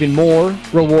experience even more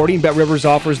rewarding, BetRivers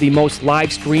offers the most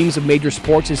live streams of major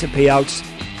sports, instant payouts,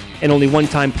 and only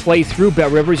one-time play through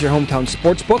BetRivers, your hometown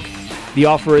sportsbook. The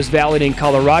offer is valid in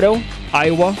Colorado,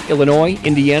 Iowa, Illinois,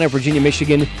 Indiana, Virginia,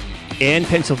 Michigan, and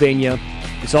Pennsylvania.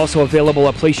 It's also available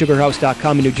at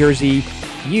PlaySugarHouse.com in New Jersey.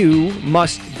 You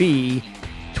must be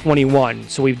 21.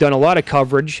 So we've done a lot of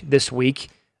coverage this week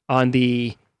on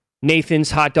the Nathan's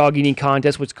Hot Dog Eating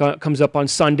Contest, which comes up on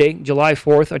Sunday, July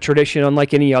 4th, a tradition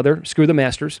unlike any other. Screw the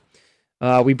Masters.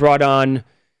 We brought on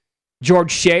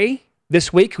George Shea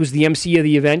this week, who's the MC of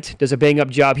the event, does a bang-up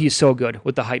job. He's so good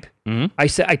with the hype. Mm-hmm.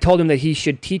 I told him that he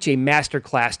should teach a master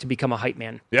class to become a hype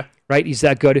man. Yeah. Right? He's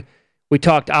that good. We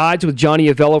talked odds with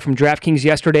Johnny Avello from DraftKings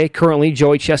yesterday. Currently,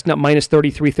 Joey Chestnut minus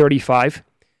 33.35.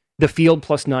 The field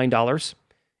plus $9.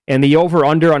 And the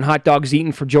over-under on hot dogs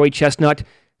eaten for Joey Chestnut,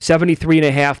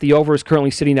 73.5. The over is currently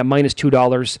sitting at minus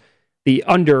 $2. The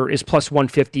under is plus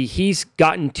 150. He's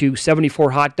gotten to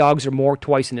 74 hot dogs or more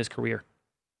twice in his career.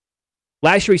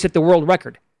 Last year, he set the world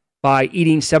record by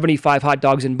eating 75 hot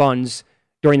dogs and buns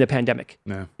during the pandemic.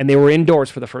 Yeah. And they were indoors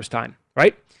for the first time,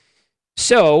 right?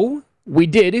 So we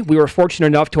were fortunate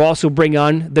enough to also bring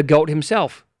on the GOAT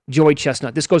himself, Joey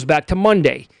Chestnut. This goes back to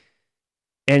Monday.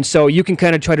 And so you can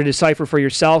kind of try to decipher for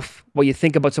yourself what you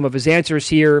think about some of his answers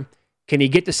here. Can he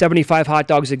get to 75 hot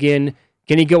dogs again?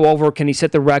 Can he go over? Can he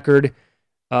set the record?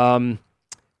 Some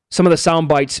of the sound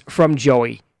bites from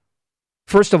Joey.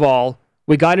 First of all,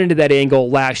 we got into that angle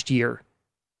last year,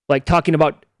 like talking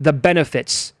about the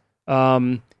benefits,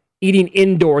 eating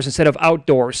indoors instead of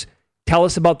outdoors. Tell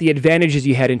us about the advantages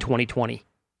you had in 2020.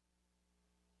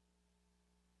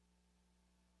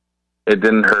 It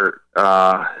didn't hurt.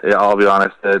 I'll be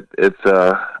honest. It's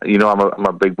I'm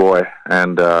a big boy,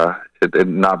 and it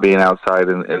not being outside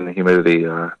in the humidity,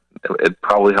 it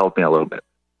probably helped me a little bit.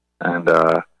 And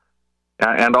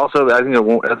also, I think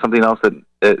that's something else that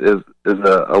is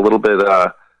a little bit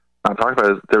not talked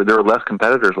about. Is there were less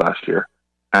competitors last year,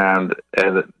 and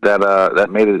that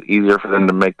made it easier for them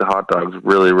to make the hot dogs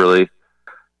really, really,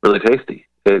 really tasty.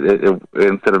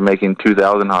 Instead of making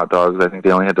 2,000 hot dogs, I think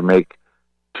they only had to make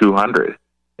 200,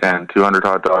 and 200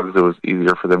 hot dogs. It was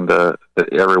easier for them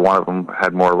every one of them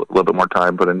had a little bit more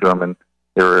time put into them, and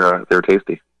they were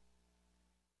tasty.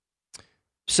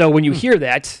 So when you hear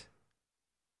that,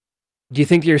 do you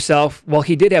think to yourself, well,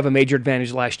 he did have a major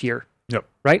advantage last year? Yep.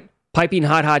 Right? Piping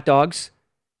hot dogs.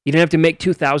 You didn't have to make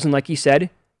 2,000 like he said.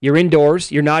 You're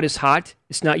indoors. You're not as hot.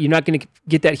 You're not going to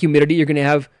get that humidity. You're going to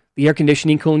have the air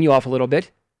conditioning cooling you off a little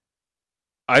bit.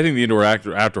 I think the indoor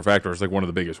outdoor factor is like one of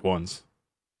the biggest ones.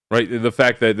 Right, the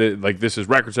fact that this is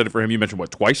record setting for him. You mentioned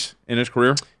twice in his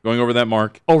career going over that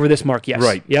mark. Over this mark, yes.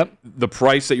 Right. Yep. The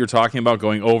price that you're talking about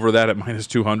going over that at minus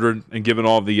 200, and given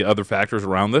all the other factors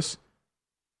around this,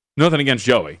 nothing against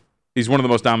Joey. He's one of the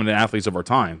most dominant athletes of our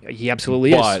time. He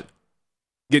absolutely is. But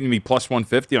getting me plus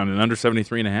 150 on an under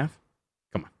 73.5,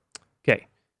 come on. Okay,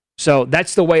 so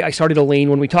that's the way I started to lean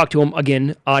when we talked to him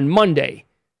again on Monday.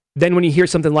 Then when you hear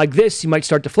something like this, you might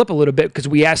start to flip a little bit because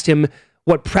we asked him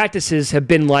what practices have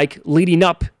been like leading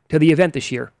up to the event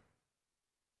this year.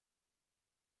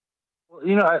 Well,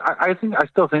 I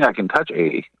still think I can touch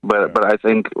 80, but I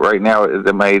think right now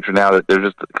at my age now that there's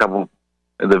just a couple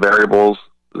of the variables,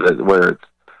 whether it's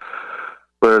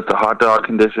the hot dog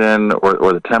condition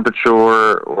or the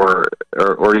temperature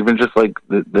or even just like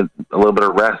a little bit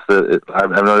of rest. I've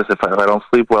noticed if I don't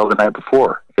sleep well the night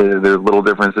before, there's little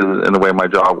differences in the way my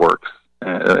jaw works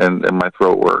and my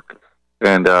throat works.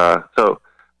 And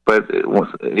but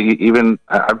even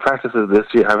I've practiced this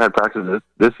year. I've had practices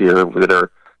this year that are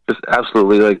just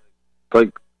absolutely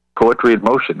like poetry in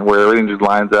motion, where everything just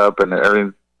lines up and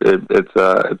everything.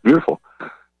 It's beautiful.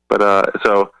 But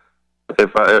so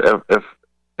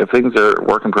if things are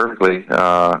working perfectly,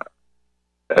 I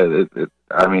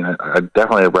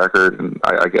definitely have a record, and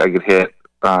I get hit,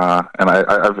 and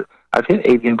I've hit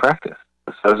 80 in practice.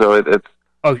 So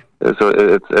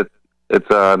it's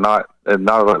not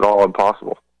at all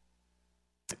impossible.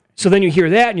 So then you hear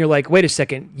that and you're like, wait a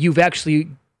second, you've actually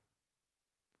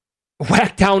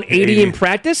whacked down 80 in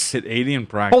practice? Hit 80 in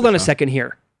practice. Hold on a second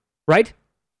here, right?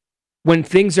 When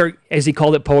things are, as he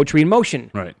called it, poetry in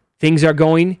motion. Right. Things are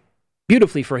going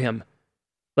beautifully for him.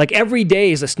 Like every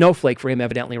day is a snowflake for him,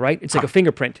 evidently, right? It's like a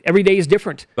fingerprint. Every day is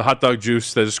different. The hot dog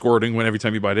juice that is squirting every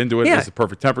time you bite into it is the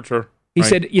perfect temperature. He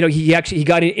said, he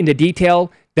got into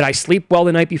detail. Did I sleep well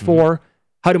the night before? Mm-hmm.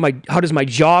 How does my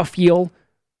jaw feel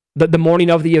the morning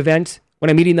of the event when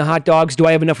I'm eating the hot dogs? Do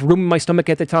I have enough room in my stomach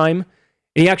at the time?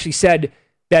 And he actually said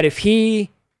that if he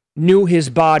knew his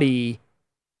body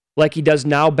like he does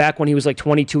now, back when he was like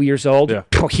 22 years old,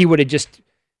 he would have just.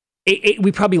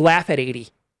 We probably laugh at 80.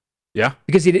 Yeah.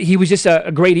 Because he was just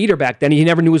a great eater back then. He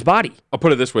never knew his body. I'll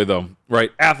put it this way, though,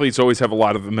 right? Athletes always have a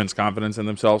lot of immense confidence in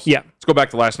themselves. Yeah. Let's go back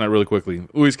to last night really quickly.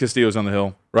 Luis Castillo's on the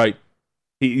hill, right?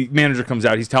 Manager comes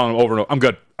out. He's telling him over and over,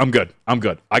 I'm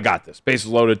good. I got this. Bases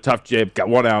loaded, tough jib, got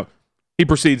one out. He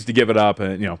proceeds to give it up,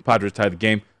 and, Padres tie the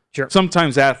game. Sure.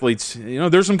 Sometimes athletes,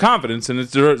 there's some confidence, and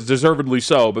it's deservedly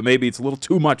so, but maybe it's a little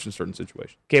too much in certain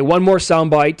situations. Okay, one more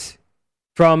soundbite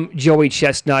from Joey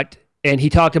Chestnut, and he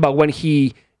talked about when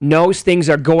he knows things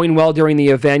are going well during the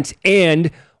event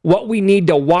and what we need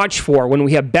to watch for when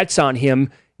we have bets on him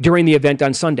during the event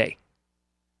on Sunday.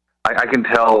 I can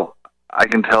tell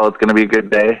it's going to be a good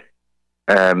day,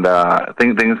 and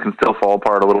things can still fall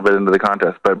apart a little bit into the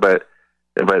contest. But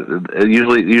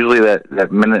usually that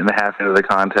minute and a half into the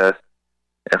contest,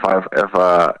 if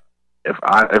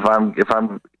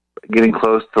I'm getting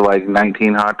close to like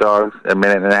 19 hot dogs a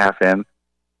minute and a half in,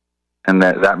 and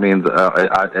that means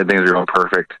things are going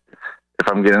perfect. If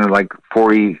I'm getting like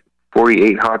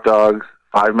 48 hot dogs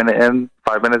 5 minutes in,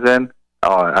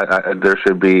 there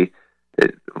should be.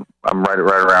 I'm right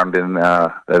around in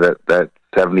that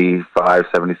 75,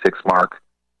 76 mark,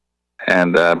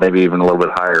 and maybe even a little bit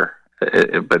higher.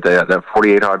 But that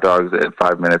 48 hot dogs at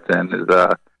 5 minutes in is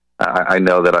I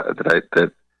know that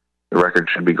the record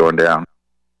should be going down.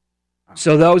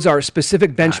 So those are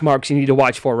specific benchmarks you need to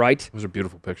watch for, right? Those are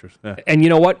beautiful pictures. Yeah. And you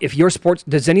know what? If your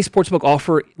does any sportsbook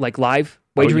offer like live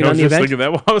wagering on the event? I was just thinking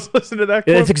that while I was listening to that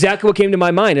clip. That's exactly what came to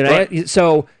my mind. And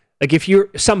so like if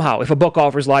a book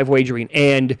offers live wagering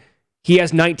and he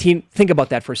has 19, think about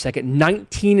that for a second,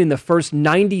 19 in the first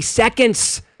 90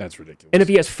 seconds. That's ridiculous. And if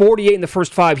he has 48 in the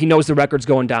first 5, he knows the record's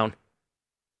going down.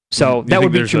 So that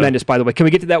would be tremendous, by the way. Can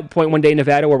we get to that point one day in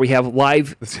Nevada where we have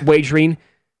live wagering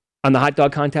on the hot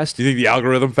dog contest? Do you think the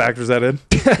algorithm factors that in?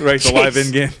 Right,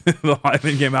 the live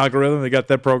in-game algorithm. They got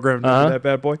that programmed into that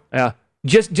bad boy. Yeah,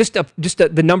 just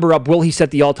the number up. Will he set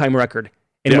the all-time record?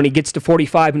 And when he gets to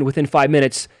 45 and within 5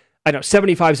 minutes, I don't know.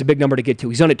 75 is a big number to get to.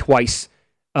 He's done it twice.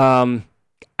 I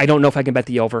don't know if I can bet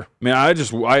the over. Man,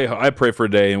 I pray for a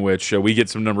day in which we get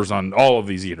some numbers on all of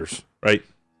these eaters. Right,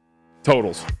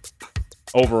 totals,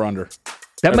 over under.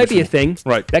 That might be a thing.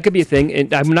 Right. That could be a thing.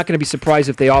 And I'm not going to be surprised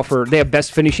if they have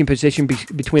best finishing position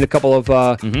between a couple of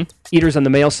eaters on the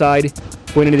male side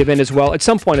going into the event as well. At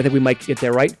some point, I think we might get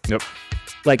there, right? Yep.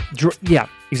 Yeah,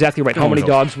 exactly right. How many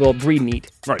dogs will breed and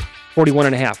eat? Right.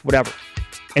 41.5, whatever.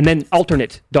 And then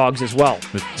alternate dogs as well.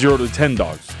 0 to 10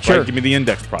 dogs. Sure. Right? Give me the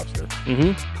index props there.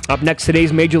 Mm-hmm. Up next,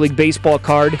 today's Major League Baseball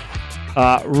card.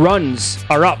 Runs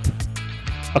are up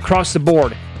across the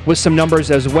board with some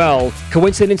numbers as well.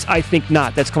 Coincidence? I think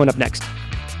not. That's coming up next.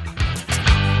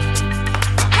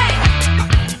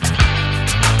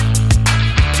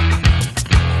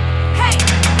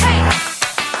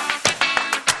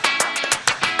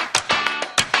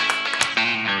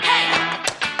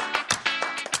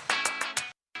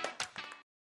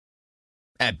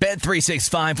 At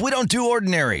Bet365, we don't do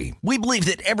ordinary. We believe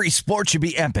that every sport should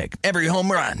be epic. Every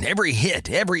home run, every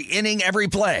hit, every inning, every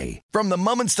play. From the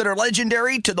moments that are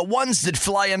legendary to the ones that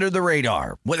fly under the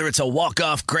radar. Whether it's a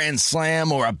walk-off grand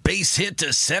slam or a base hit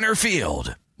to center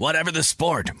field. Whatever the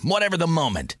sport, whatever the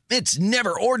moment. It's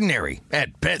never ordinary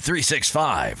at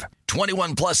Bet365.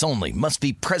 21 plus only. Must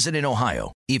be present in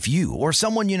Ohio. If you or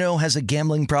someone you know has a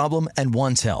gambling problem and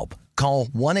wants help, call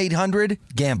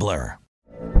 1-800-GAMBLER.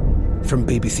 From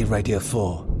BBC Radio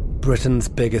 4, Britain's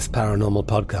biggest paranormal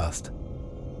podcast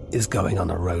is going on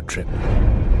a road trip.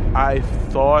 I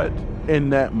thought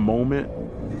in that moment,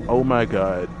 oh my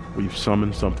God, we've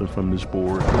summoned something from this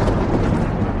board.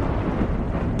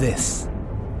 This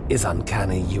is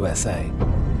Uncanny USA.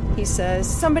 He says,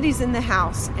 somebody's in the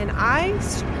house, and I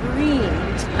screamed.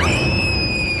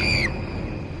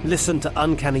 Listen to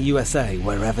Uncanny USA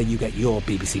wherever you get your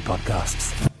BBC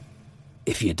podcasts,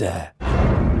 if you dare.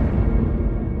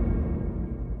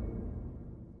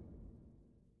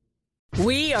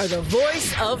 We are the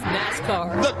voice of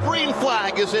NASCAR. The green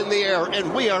flag is in the air,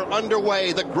 and we are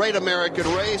underway. The Great American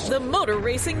Race. The Motor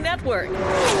Racing Network.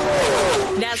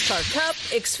 NASCAR Cup,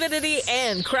 Xfinity,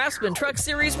 and Craftsman Truck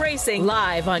Series Racing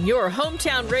live on your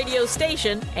hometown radio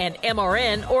station and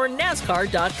MRN or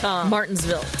NASCAR.com.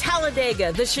 Martinsville,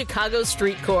 Talladega, the Chicago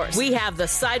Street Course. We have the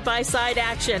side-by-side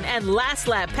action and last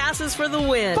lap passes for the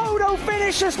win. Photo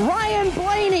finishes. Ryan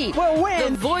Blaney will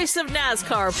win. The voice of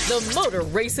NASCAR, the Motor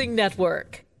Racing Network.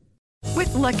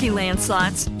 With Lucky Land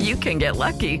Slots, you can get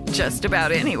lucky just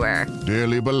about anywhere.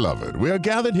 Dearly beloved, we are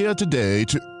gathered here today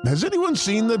to... Has anyone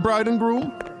seen the bride and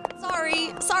groom?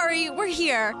 Sorry, we're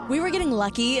here. We were getting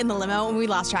lucky in the limo and we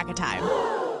lost track of time.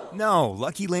 No,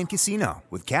 Lucky Land Casino,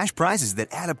 with cash prizes that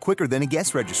add up quicker than a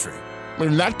guest registry.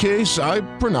 In that case, I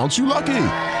pronounce you lucky.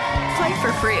 Play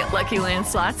for free at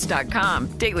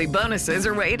LuckyLandSlots.com. Daily bonuses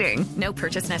are waiting. No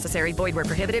purchase necessary. Void where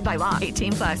prohibited by law.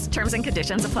 18 plus. Terms and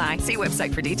conditions apply. See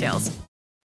website for details.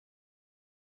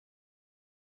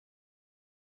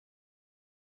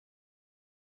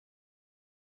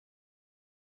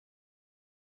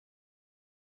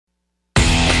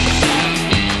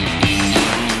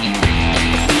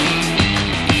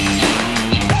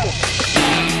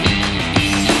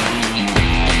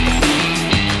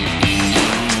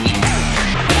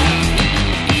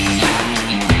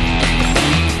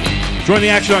 Join the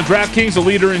action on DraftKings, the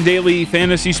leader in daily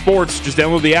fantasy sports. Just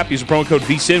download the app. Use the promo code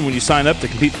VSIN when you sign up to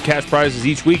compete for cash prizes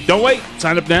each week. Don't wait.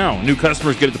 Sign up now. New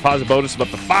customers get a deposit bonus of up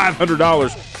to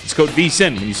 $500. It's code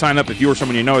VSIN when you sign up. If you or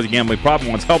someone you know has a gambling problem,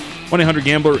 wants help,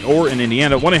 1-800-GAMBLER or in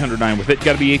Indiana, 1-800-9-WITH-IT.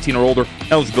 Got to be 18 or older.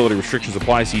 Eligibility restrictions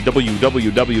apply. See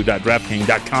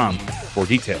www.draftkings.com for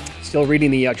details. Still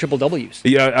reading the triple W's.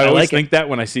 Yeah, I always think that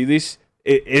when I see these.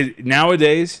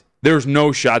 Nowadays, there's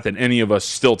no shot that any of us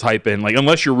still type in, like,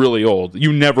 unless you're really old,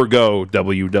 you never go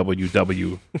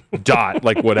www dot,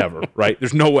 like, whatever, right?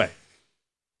 There's no way.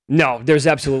 No, there's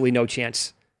absolutely no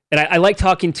chance. And I like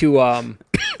talking to,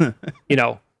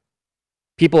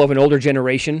 people of an older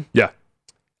generation. Yeah.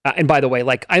 And by the way,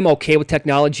 like, I'm okay with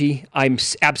technology. I'm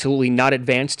absolutely not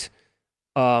advanced.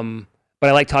 but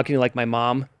I like talking to like my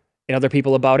mom and other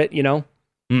people about it,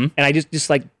 And I just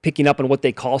like picking up on what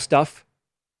they call stuff.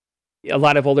 A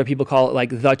lot of older people call it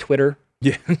like the Twitter.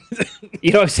 Yeah.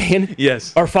 You know what I'm saying?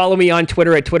 Yes. Or follow me on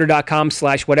Twitter at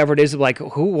twitter.com/whatever it is. Like,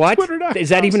 who, what? Is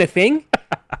that even a thing?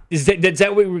 Is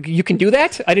that what, you can do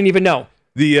that? I didn't even know.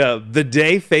 The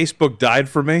day Facebook died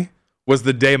for me was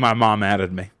the day my mom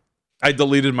added me. I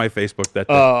deleted my Facebook that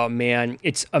day. Oh, man.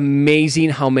 It's amazing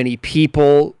how many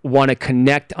people want to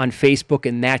connect on Facebook,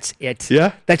 and that's it.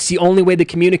 Yeah. That's the only way to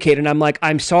communicate. And I'm like,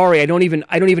 I'm sorry. I don't even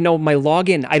know my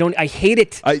login. I hate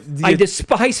it. I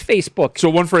despise Facebook. So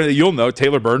one friend that you'll know,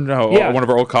 Taylor Burton, one of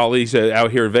our old colleagues out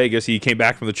here in Vegas, he came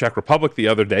back from the Czech Republic the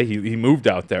other day. He moved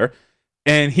out there.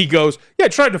 And he goes, I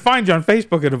tried to find you on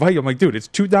Facebook and invite you. I'm like, dude, it's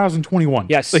 2021.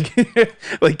 Yes.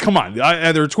 Like come on.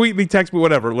 Either tweet me, text me,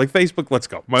 whatever. Like, Facebook, let's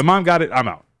go. My mom got it. I'm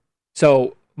out.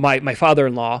 So my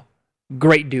father-in-law,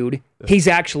 great dude. He's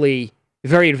actually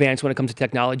very advanced when it comes to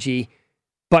technology,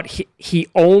 but he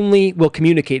only will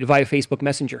communicate via Facebook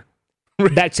Messenger.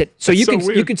 That's it. So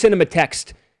you can send him a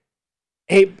text.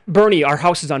 Hey, Bernie, our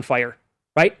house is on fire,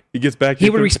 right? He gets back. He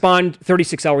would respond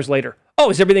 36 hours later. Oh,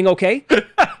 is everything okay?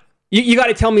 You got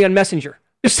to tell me on Messenger.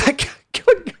 It's like,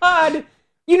 good God,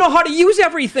 you know how to use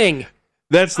everything.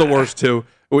 That's the worst, too.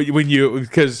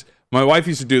 Because my wife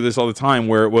used to do this all the time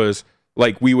where it was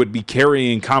like we would be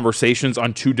carrying conversations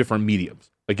on two different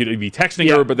mediums. Like you'd be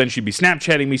texting her, but then she'd be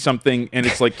Snapchatting me something. And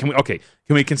it's like, can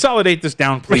we consolidate this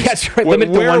down, please? That's right.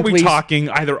 Where are we talking?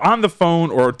 Either on the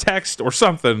phone or text or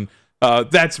something.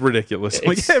 That's ridiculous.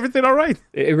 Like, everything all right?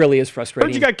 It really is frustrating.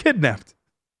 Heard you got kidnapped.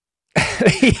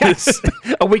 Yes,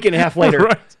 a week and a half later.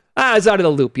 Right. I was out of the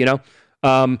loop,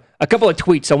 A couple of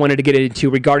tweets I wanted to get into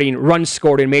regarding runs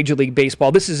scored in Major League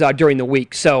Baseball. This is during the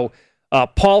week. So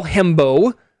Paul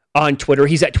Hembo on Twitter.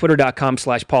 He's at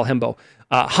twitter.com/Paul Hembo.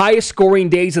 Highest scoring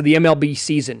days of the MLB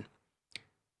season.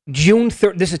 June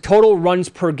 3rd. This is total runs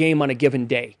per game on a given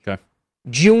day. Okay.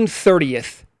 June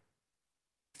 30th,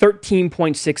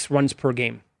 13.6 runs per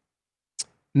game.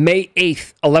 May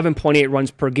 8th, 11.8 runs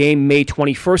per game. May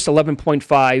 21st,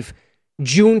 11.5.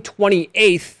 June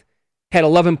 28th had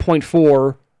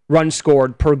 11.4 runs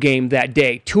scored per game that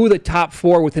day. Two of the top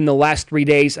four within the last 3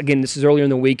 days. Again, this is earlier in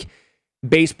the week.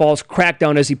 Baseball's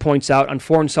crackdown, as he points out, on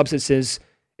foreign substances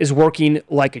is working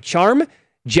like a charm.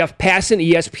 Jeff Passan,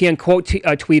 ESPN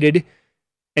tweeted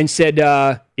and said,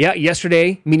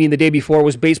 yesterday, meaning the day before,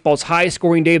 was baseball's highest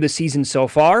scoring day of the season so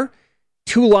far.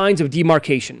 Two lines of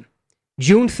demarcation.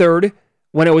 June 3rd,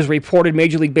 when it was reported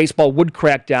Major League Baseball would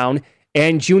crack down,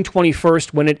 and June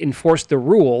 21st, when it enforced the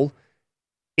rule.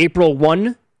 April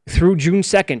 1 through June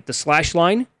 2nd, the slash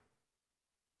line,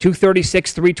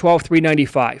 236, 312,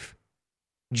 395.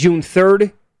 June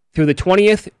 3rd through the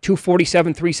 20th,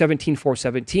 247, 317,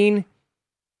 417.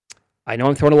 I know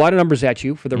I'm throwing a lot of numbers at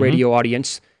you for the radio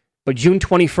audience, but June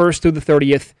 21st through the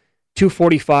 30th,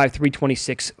 245,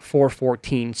 326,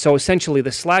 414. So essentially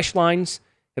the slash lines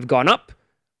have gone up.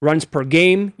 Runs per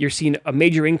game, you're seeing a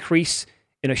major increase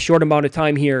in a short amount of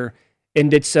time here,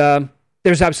 and it's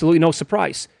there's absolutely no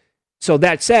surprise. So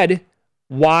that said,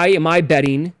 why am I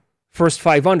betting first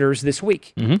five unders this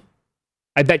week?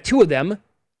 I bet two of them,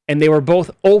 and they were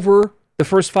both over the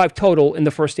first five total in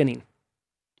the first inning.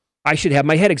 I should have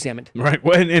my head examined. Right.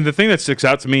 Well, and the thing that sticks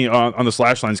out to me on the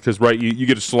slash lines, because, right, you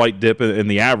get a slight dip in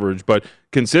the average, but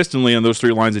consistently on those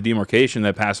three lines of demarcation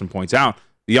that Passan points out,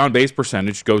 the on-base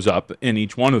percentage goes up in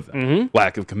each one of them.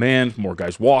 Lack of command, more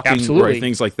guys walking, right,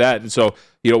 things like that. And so,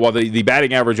 while the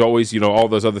batting average always, all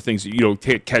those other things,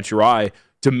 catch your eye,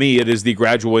 to me, it is the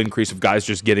gradual increase of guys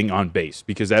just getting on base,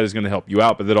 because that is going to help you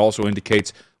out. But that also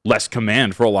indicates less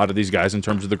command for a lot of these guys in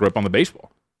terms of the grip on the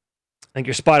baseball. I think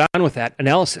you're spot on with that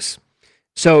analysis.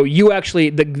 So you actually,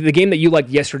 the game that you liked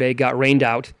yesterday got rained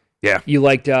out. Yeah. You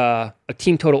liked a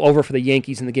team total over for the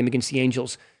Yankees in the game against the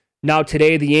Angels. Now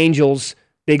today, the Angels,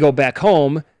 they go back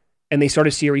home and they start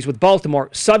a series with Baltimore.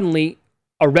 Suddenly,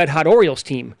 a red-hot Orioles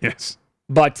team. Yes.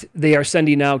 But they are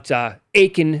sending out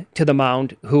Aiken to the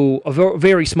mound, who a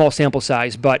very small sample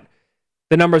size, but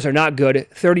the numbers are not good.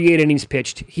 38 innings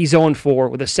pitched. He's 0-4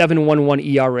 with a 7.11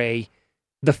 ERA.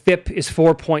 The FIP is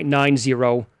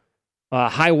 4.90.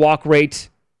 High walk rate,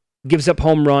 gives up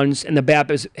home runs, and the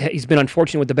BABIP he's been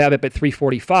unfortunate with the BABIP at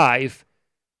 345.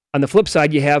 On the flip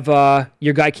side, you have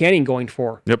your guy Canning going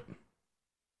for the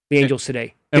Angels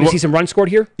today. Did you see some runs scored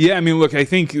here? Yeah, I mean, look, I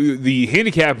think the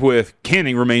handicap with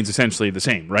Canning remains essentially the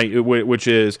same, right? Which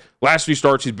is last few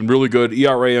starts, he's been really good,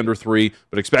 ERA under 3,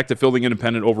 but expect a fielding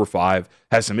independent over 5.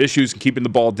 Has some issues in keeping the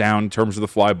ball down in terms of the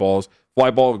fly balls.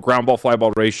 ground ball, fly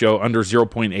ball ratio under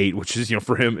 0.8, which is,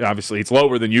 for him, obviously it's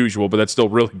lower than usual, but that's still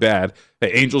really bad.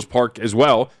 At Angels Park as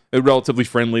well, relatively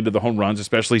friendly to the home runs,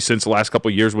 especially since the last couple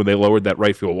of years when they lowered that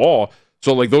right field wall.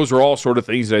 So, those are all sort of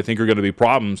things that I think are going to be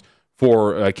problems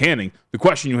for Canning. The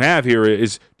question you have here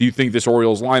is, do you think this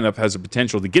Orioles lineup has the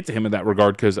potential to get to him in that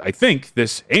regard? Because I think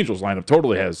this Angels lineup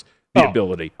totally has the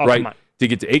ability, right, to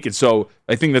get to Aiken. So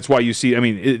I think that's why you see,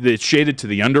 it's shaded to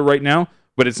the under right now,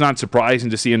 but it's not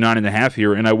surprising to see a 9.5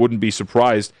 here, and I wouldn't be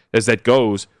surprised as that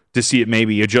goes to see it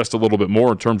maybe adjust a little bit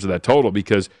more in terms of that total,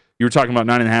 because you were talking about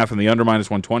 9.5 and the under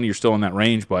minus 120, you're still in that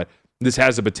range, but this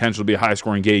has the potential to be a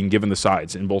high-scoring game given the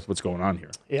sides and both what's going on here.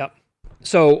 Yep.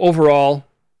 So overall,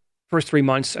 first 3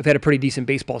 months, I've had a pretty decent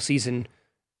baseball season,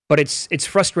 but it's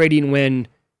frustrating when,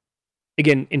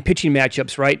 again, in pitching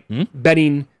matchups, right?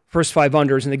 Betting first 5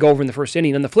 unders and they go over in the first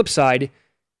inning. On the flip side,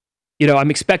 I'm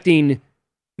expecting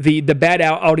the bad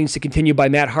outings to continue by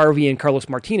Matt Harvey and Carlos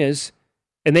Martinez,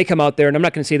 and they come out there, and I'm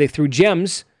not going to say they threw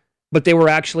gems, but they were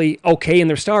actually okay in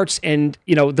their starts, and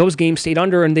those games stayed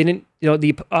under, and they didn't.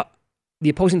 The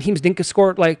opposing teams didn't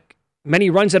score many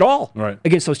runs at all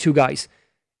against those two guys.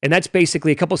 And that's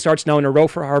basically a couple starts now in a row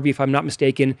for Harvey, if I'm not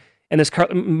mistaken. And this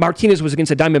Martinez was against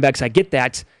the Diamondbacks. I get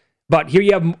that. But here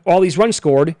you have all these runs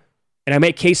scored, and I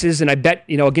make cases, and I bet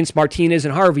against Martinez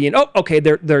and Harvey, and okay,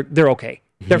 they're okay.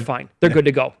 They're fine. They're good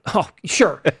to go. Oh,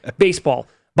 sure. Baseball.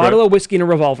 Bottle of whiskey and a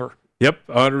revolver. Yep.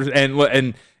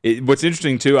 And what's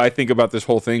interesting, too, I think about this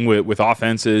whole thing with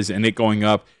offenses and it going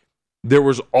up, there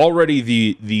was already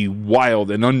the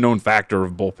wild and unknown factor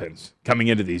of bullpens coming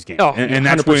into these games, and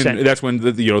that's 100%. when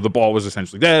the ball was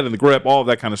essentially dead and the grip, all of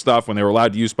that kind of stuff when they were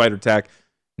allowed to use spider tack.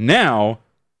 Now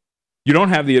you don't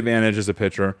have the advantage as a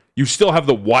pitcher. You still have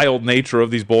the wild nature of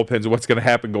these bullpens and what's going to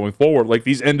happen going forward.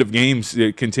 These end of games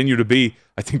continue to be,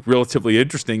 I think, relatively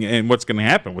interesting, and what's going to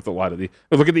happen with a lot of the.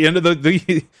 Look at the end of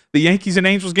the Yankees and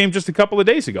Angels game just a couple of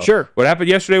days ago. Sure. What happened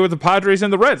yesterday with the Padres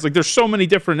and the Reds? There's so many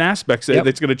different aspects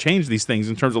that's going to change these things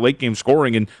in terms of late game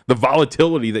scoring and the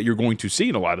volatility that you're going to see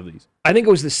in a lot of these. I think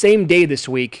it was the same day this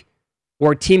week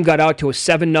where a team got out to a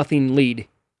 7-0 lead,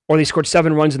 or they scored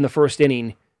 7 runs in the first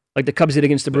inning, like the Cubs did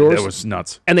against the Brewers. That was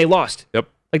nuts. And they lost. Yep.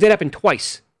 That happened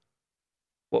twice.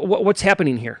 What's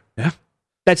happening here? Yeah.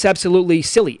 That's absolutely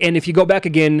silly. And if you go back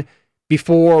again,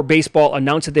 before baseball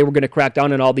announced that they were going to crack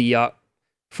down on all the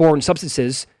foreign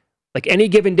substances, any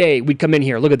given day, we'd come in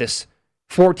here. Look at this.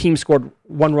 4 teams scored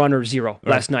 1 run or 0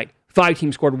 last night. 5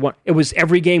 teams scored 1. It was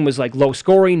every game was low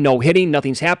scoring, no hitting,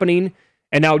 nothing's happening,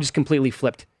 and now it just completely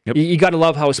flipped. Yep. You got to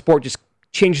love how a sport just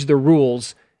changes the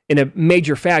rules in a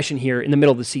major fashion here in the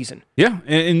middle of the season. Yeah,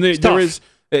 and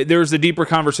there's the deeper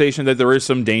conversation that there is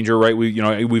some danger, right?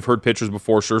 We've heard pitchers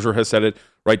before. Scherzer has said it,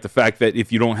 right? The fact that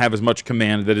if you don't have as much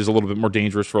command, that is a little bit more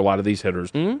dangerous for a lot of these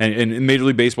hitters. Mm-hmm. And Major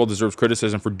League Baseball deserves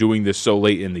criticism for doing this so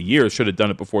late in the year. Should have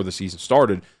done it before the season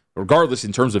started. Regardless,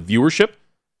 in terms of viewership,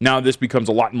 now this becomes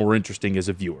a lot more interesting as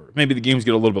a viewer. Maybe the games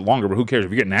get a little bit longer, but who cares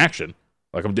if you're getting action?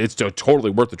 It's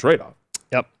totally worth the trade-off.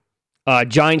 Yep.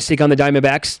 Giants take on the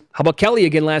Diamondbacks. How about Kelly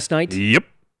again last night? Yep.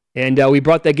 And we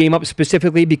brought that game up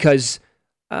specifically because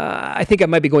I think I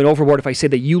might be going overboard if I say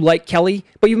that you like Kelly,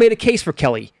 but you made a case for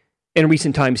Kelly in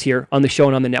recent times here on the show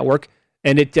and on the network.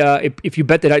 And if you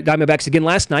bet the Diamondbacks again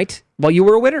last night, well, you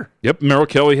were a winner. Yep, Merrill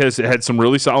Kelly has had some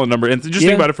really solid numbers. And just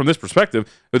think about it from this perspective,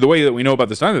 the way that we know about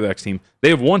this Diamondbacks team, they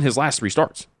have won his last 3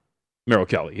 starts. Merrill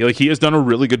Kelly. He has done a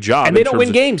really good job. And they don't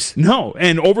win games. No.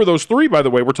 And over those 3, by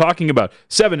the way, we're talking about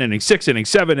 7 innings, 6 innings,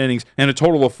 7 innings, and a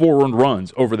total of 4 earned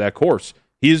runs over that course.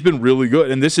 He has been really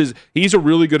good. And he's a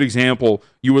really good example.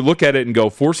 You would look at it and go,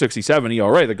 467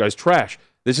 ERA, that guy's trash.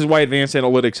 This is why advanced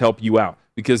analytics help you out,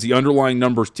 because the underlying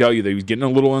numbers tell you that he was getting a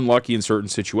little unlucky in certain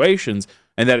situations,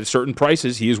 and that at certain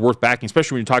prices, he is worth backing,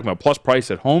 especially when you're talking about plus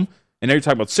price at home. And now you're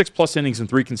talking about 6+ innings and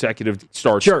 3 consecutive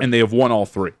starts, and they have won all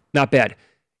 3. Not bad.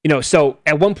 So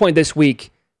at one point this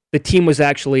week, the team was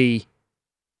actually,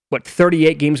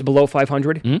 38 games below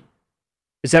 500? Mm-hmm.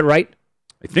 Is that right?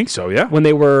 I think so, yeah. When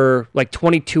they were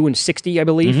 22-60, I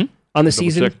believe, on the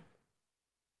season. Check.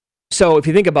 So if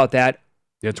you think about that.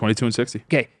 Yeah, 22-60.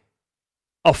 Okay.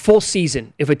 A full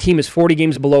season, if a team is 40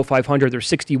 games below 500, they're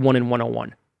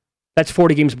 61-101. That's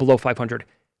 40 games below 500.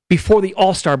 Before the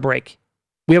All-Star break,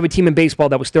 we have a team in baseball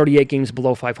that was 38 games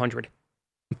below 500.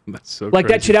 That's so crazy.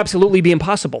 That should absolutely be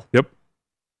impossible. Yep.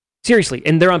 Seriously,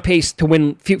 and they're on pace to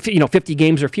win 50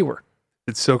 games or fewer.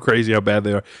 It's so crazy how bad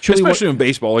they are. Especially in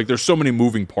baseball, there's so many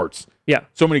moving parts. Yeah.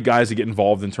 So many guys that get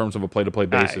involved in terms of a play-to-play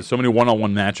basis. So many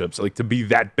one-on-one matchups. To be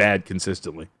that bad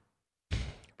consistently.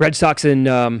 Red Sox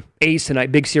and A's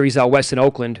tonight, big series out west in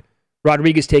Oakland.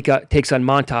 Rodriguez takes on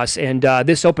Montas, and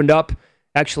this opened up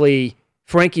actually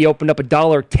Frankie opened up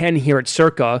 $1.10 here at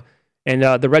Circa, and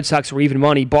the Red Sox were even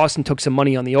money. Boston took some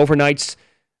money on the overnights.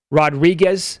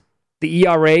 Rodriguez, the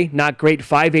ERA, not great,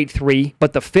 5.83,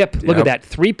 but the FIP, look at that,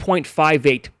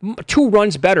 3.58. 2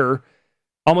 runs better,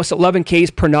 almost 11 Ks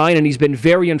per 9, and he's been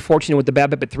very unfortunate with the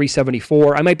BABIP at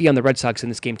 374. I might be on the Red Sox in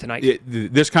this game tonight.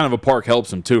 This kind of a park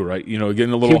helps him too, right? You know,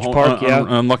 getting a little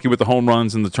unlucky with the home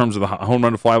runs in the terms of the home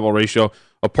run to fly ball ratio.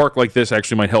 A park like this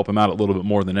actually might help him out a little bit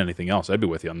more than anything else. I'd be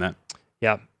with you on that.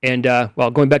 Yeah, and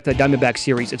going back to the Diamondback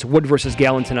series, it's Wood versus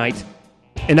Gallen tonight.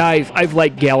 And I've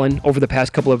liked Gallen over the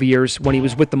past couple of years when he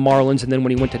was with the Marlins and then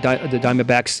when he went to the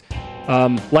Diamondbacks.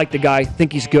 Like the guy,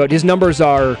 think he's good. His numbers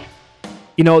are,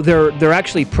 they're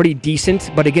actually pretty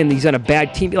decent. But again, he's on a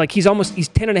bad team. Like he's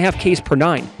 10.5 Ks per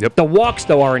 9. Yep. The walks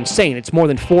though are insane. It's more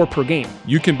than 4 per game.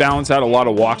 You can balance out a lot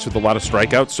of walks with a lot of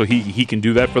strikeouts, so he can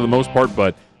do that for the most part.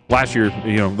 But last year,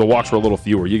 the walks were a little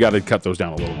fewer. You got to cut those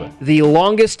down a little bit. The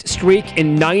longest streak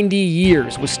in 90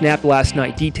 years was snapped last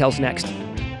night. Details next.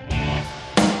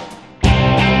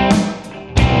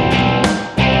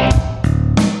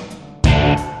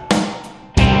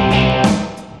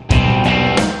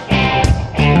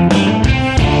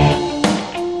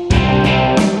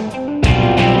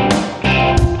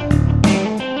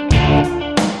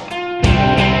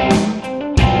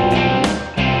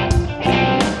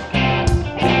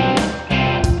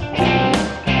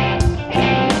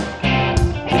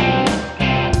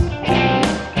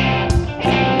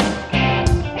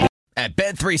 At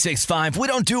Bet365, we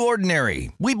don't do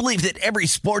ordinary. We believe that every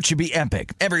sport should be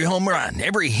epic. Every home run,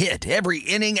 every hit, every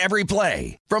inning, every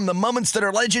play. From the moments that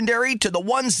are legendary to the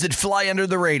ones that fly under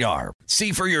the radar.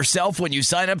 See for yourself when you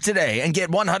sign up today and get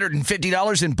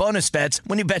 $150 in bonus bets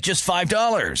when you bet just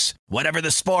 $5. Whatever the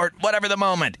sport, whatever the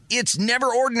moment, it's never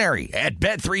ordinary at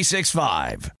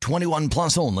Bet365. 21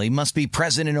 plus only. Must be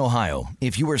present in Ohio.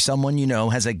 If you or someone you know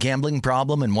has a gambling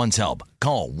problem and wants help,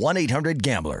 call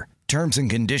 1-800-GAMBLER. Terms and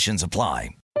conditions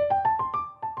apply.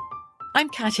 I'm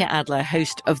Katya Adler,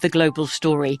 host of The Global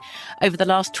Story. Over the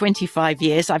last 25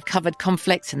 years, I've covered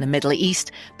conflicts in the Middle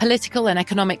East, political and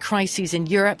economic crises in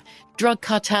Europe, drug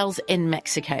cartels in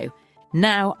Mexico.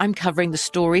 Now I'm covering the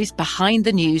stories behind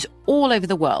the news all over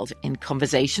the world in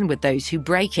conversation with those who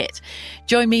break it.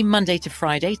 Join me Monday to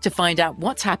Friday to find out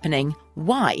what's happening,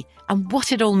 why, and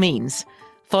what it all means.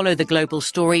 Follow The Global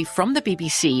Story from the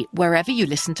BBC wherever you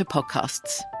listen to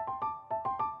podcasts.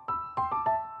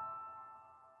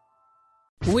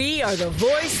 We are the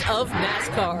voice of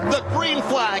NASCAR. The green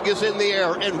flag is in the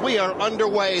air, and we are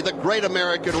underway. The Great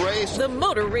American Race. The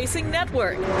Motor Racing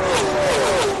Network.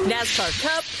 NASCAR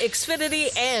Cup, Xfinity,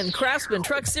 and Craftsman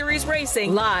Truck Series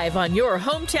Racing live on your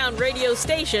hometown radio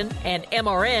station and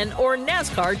MRN or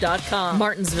NASCAR.com.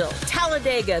 Martinsville,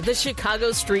 Talladega, the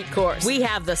Chicago Street Course. We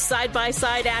have the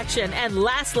side-by-side action and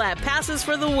last lap passes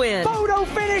for the win. Photo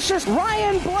finishes.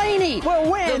 Ryan Blaney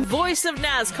will win. The voice of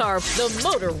NASCAR, the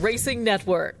Motor Racing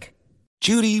Network.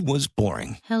 Judy was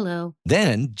boring. Hello.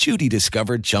 Then Judy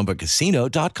discovered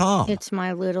ChumbaCasino.com. It's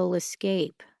my little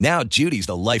escape. Now Judy's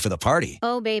the life of the party.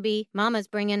 Oh, baby, mama's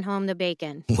bringing home the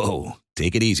bacon. Whoa,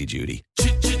 take it easy, Judy.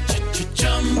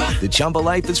 The Chumba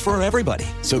life is for everybody.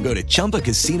 So go to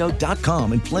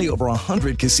ChumbaCasino.com and play over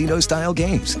 100 casino-style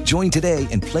games. Join today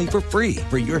and play for free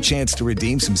for your chance to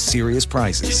redeem some serious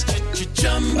prizes.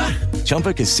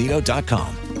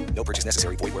 ChumbaCasino.com. No purchase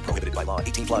necessary. Void where prohibited by law.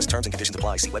 18 plus terms and conditions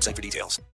apply. See website for details.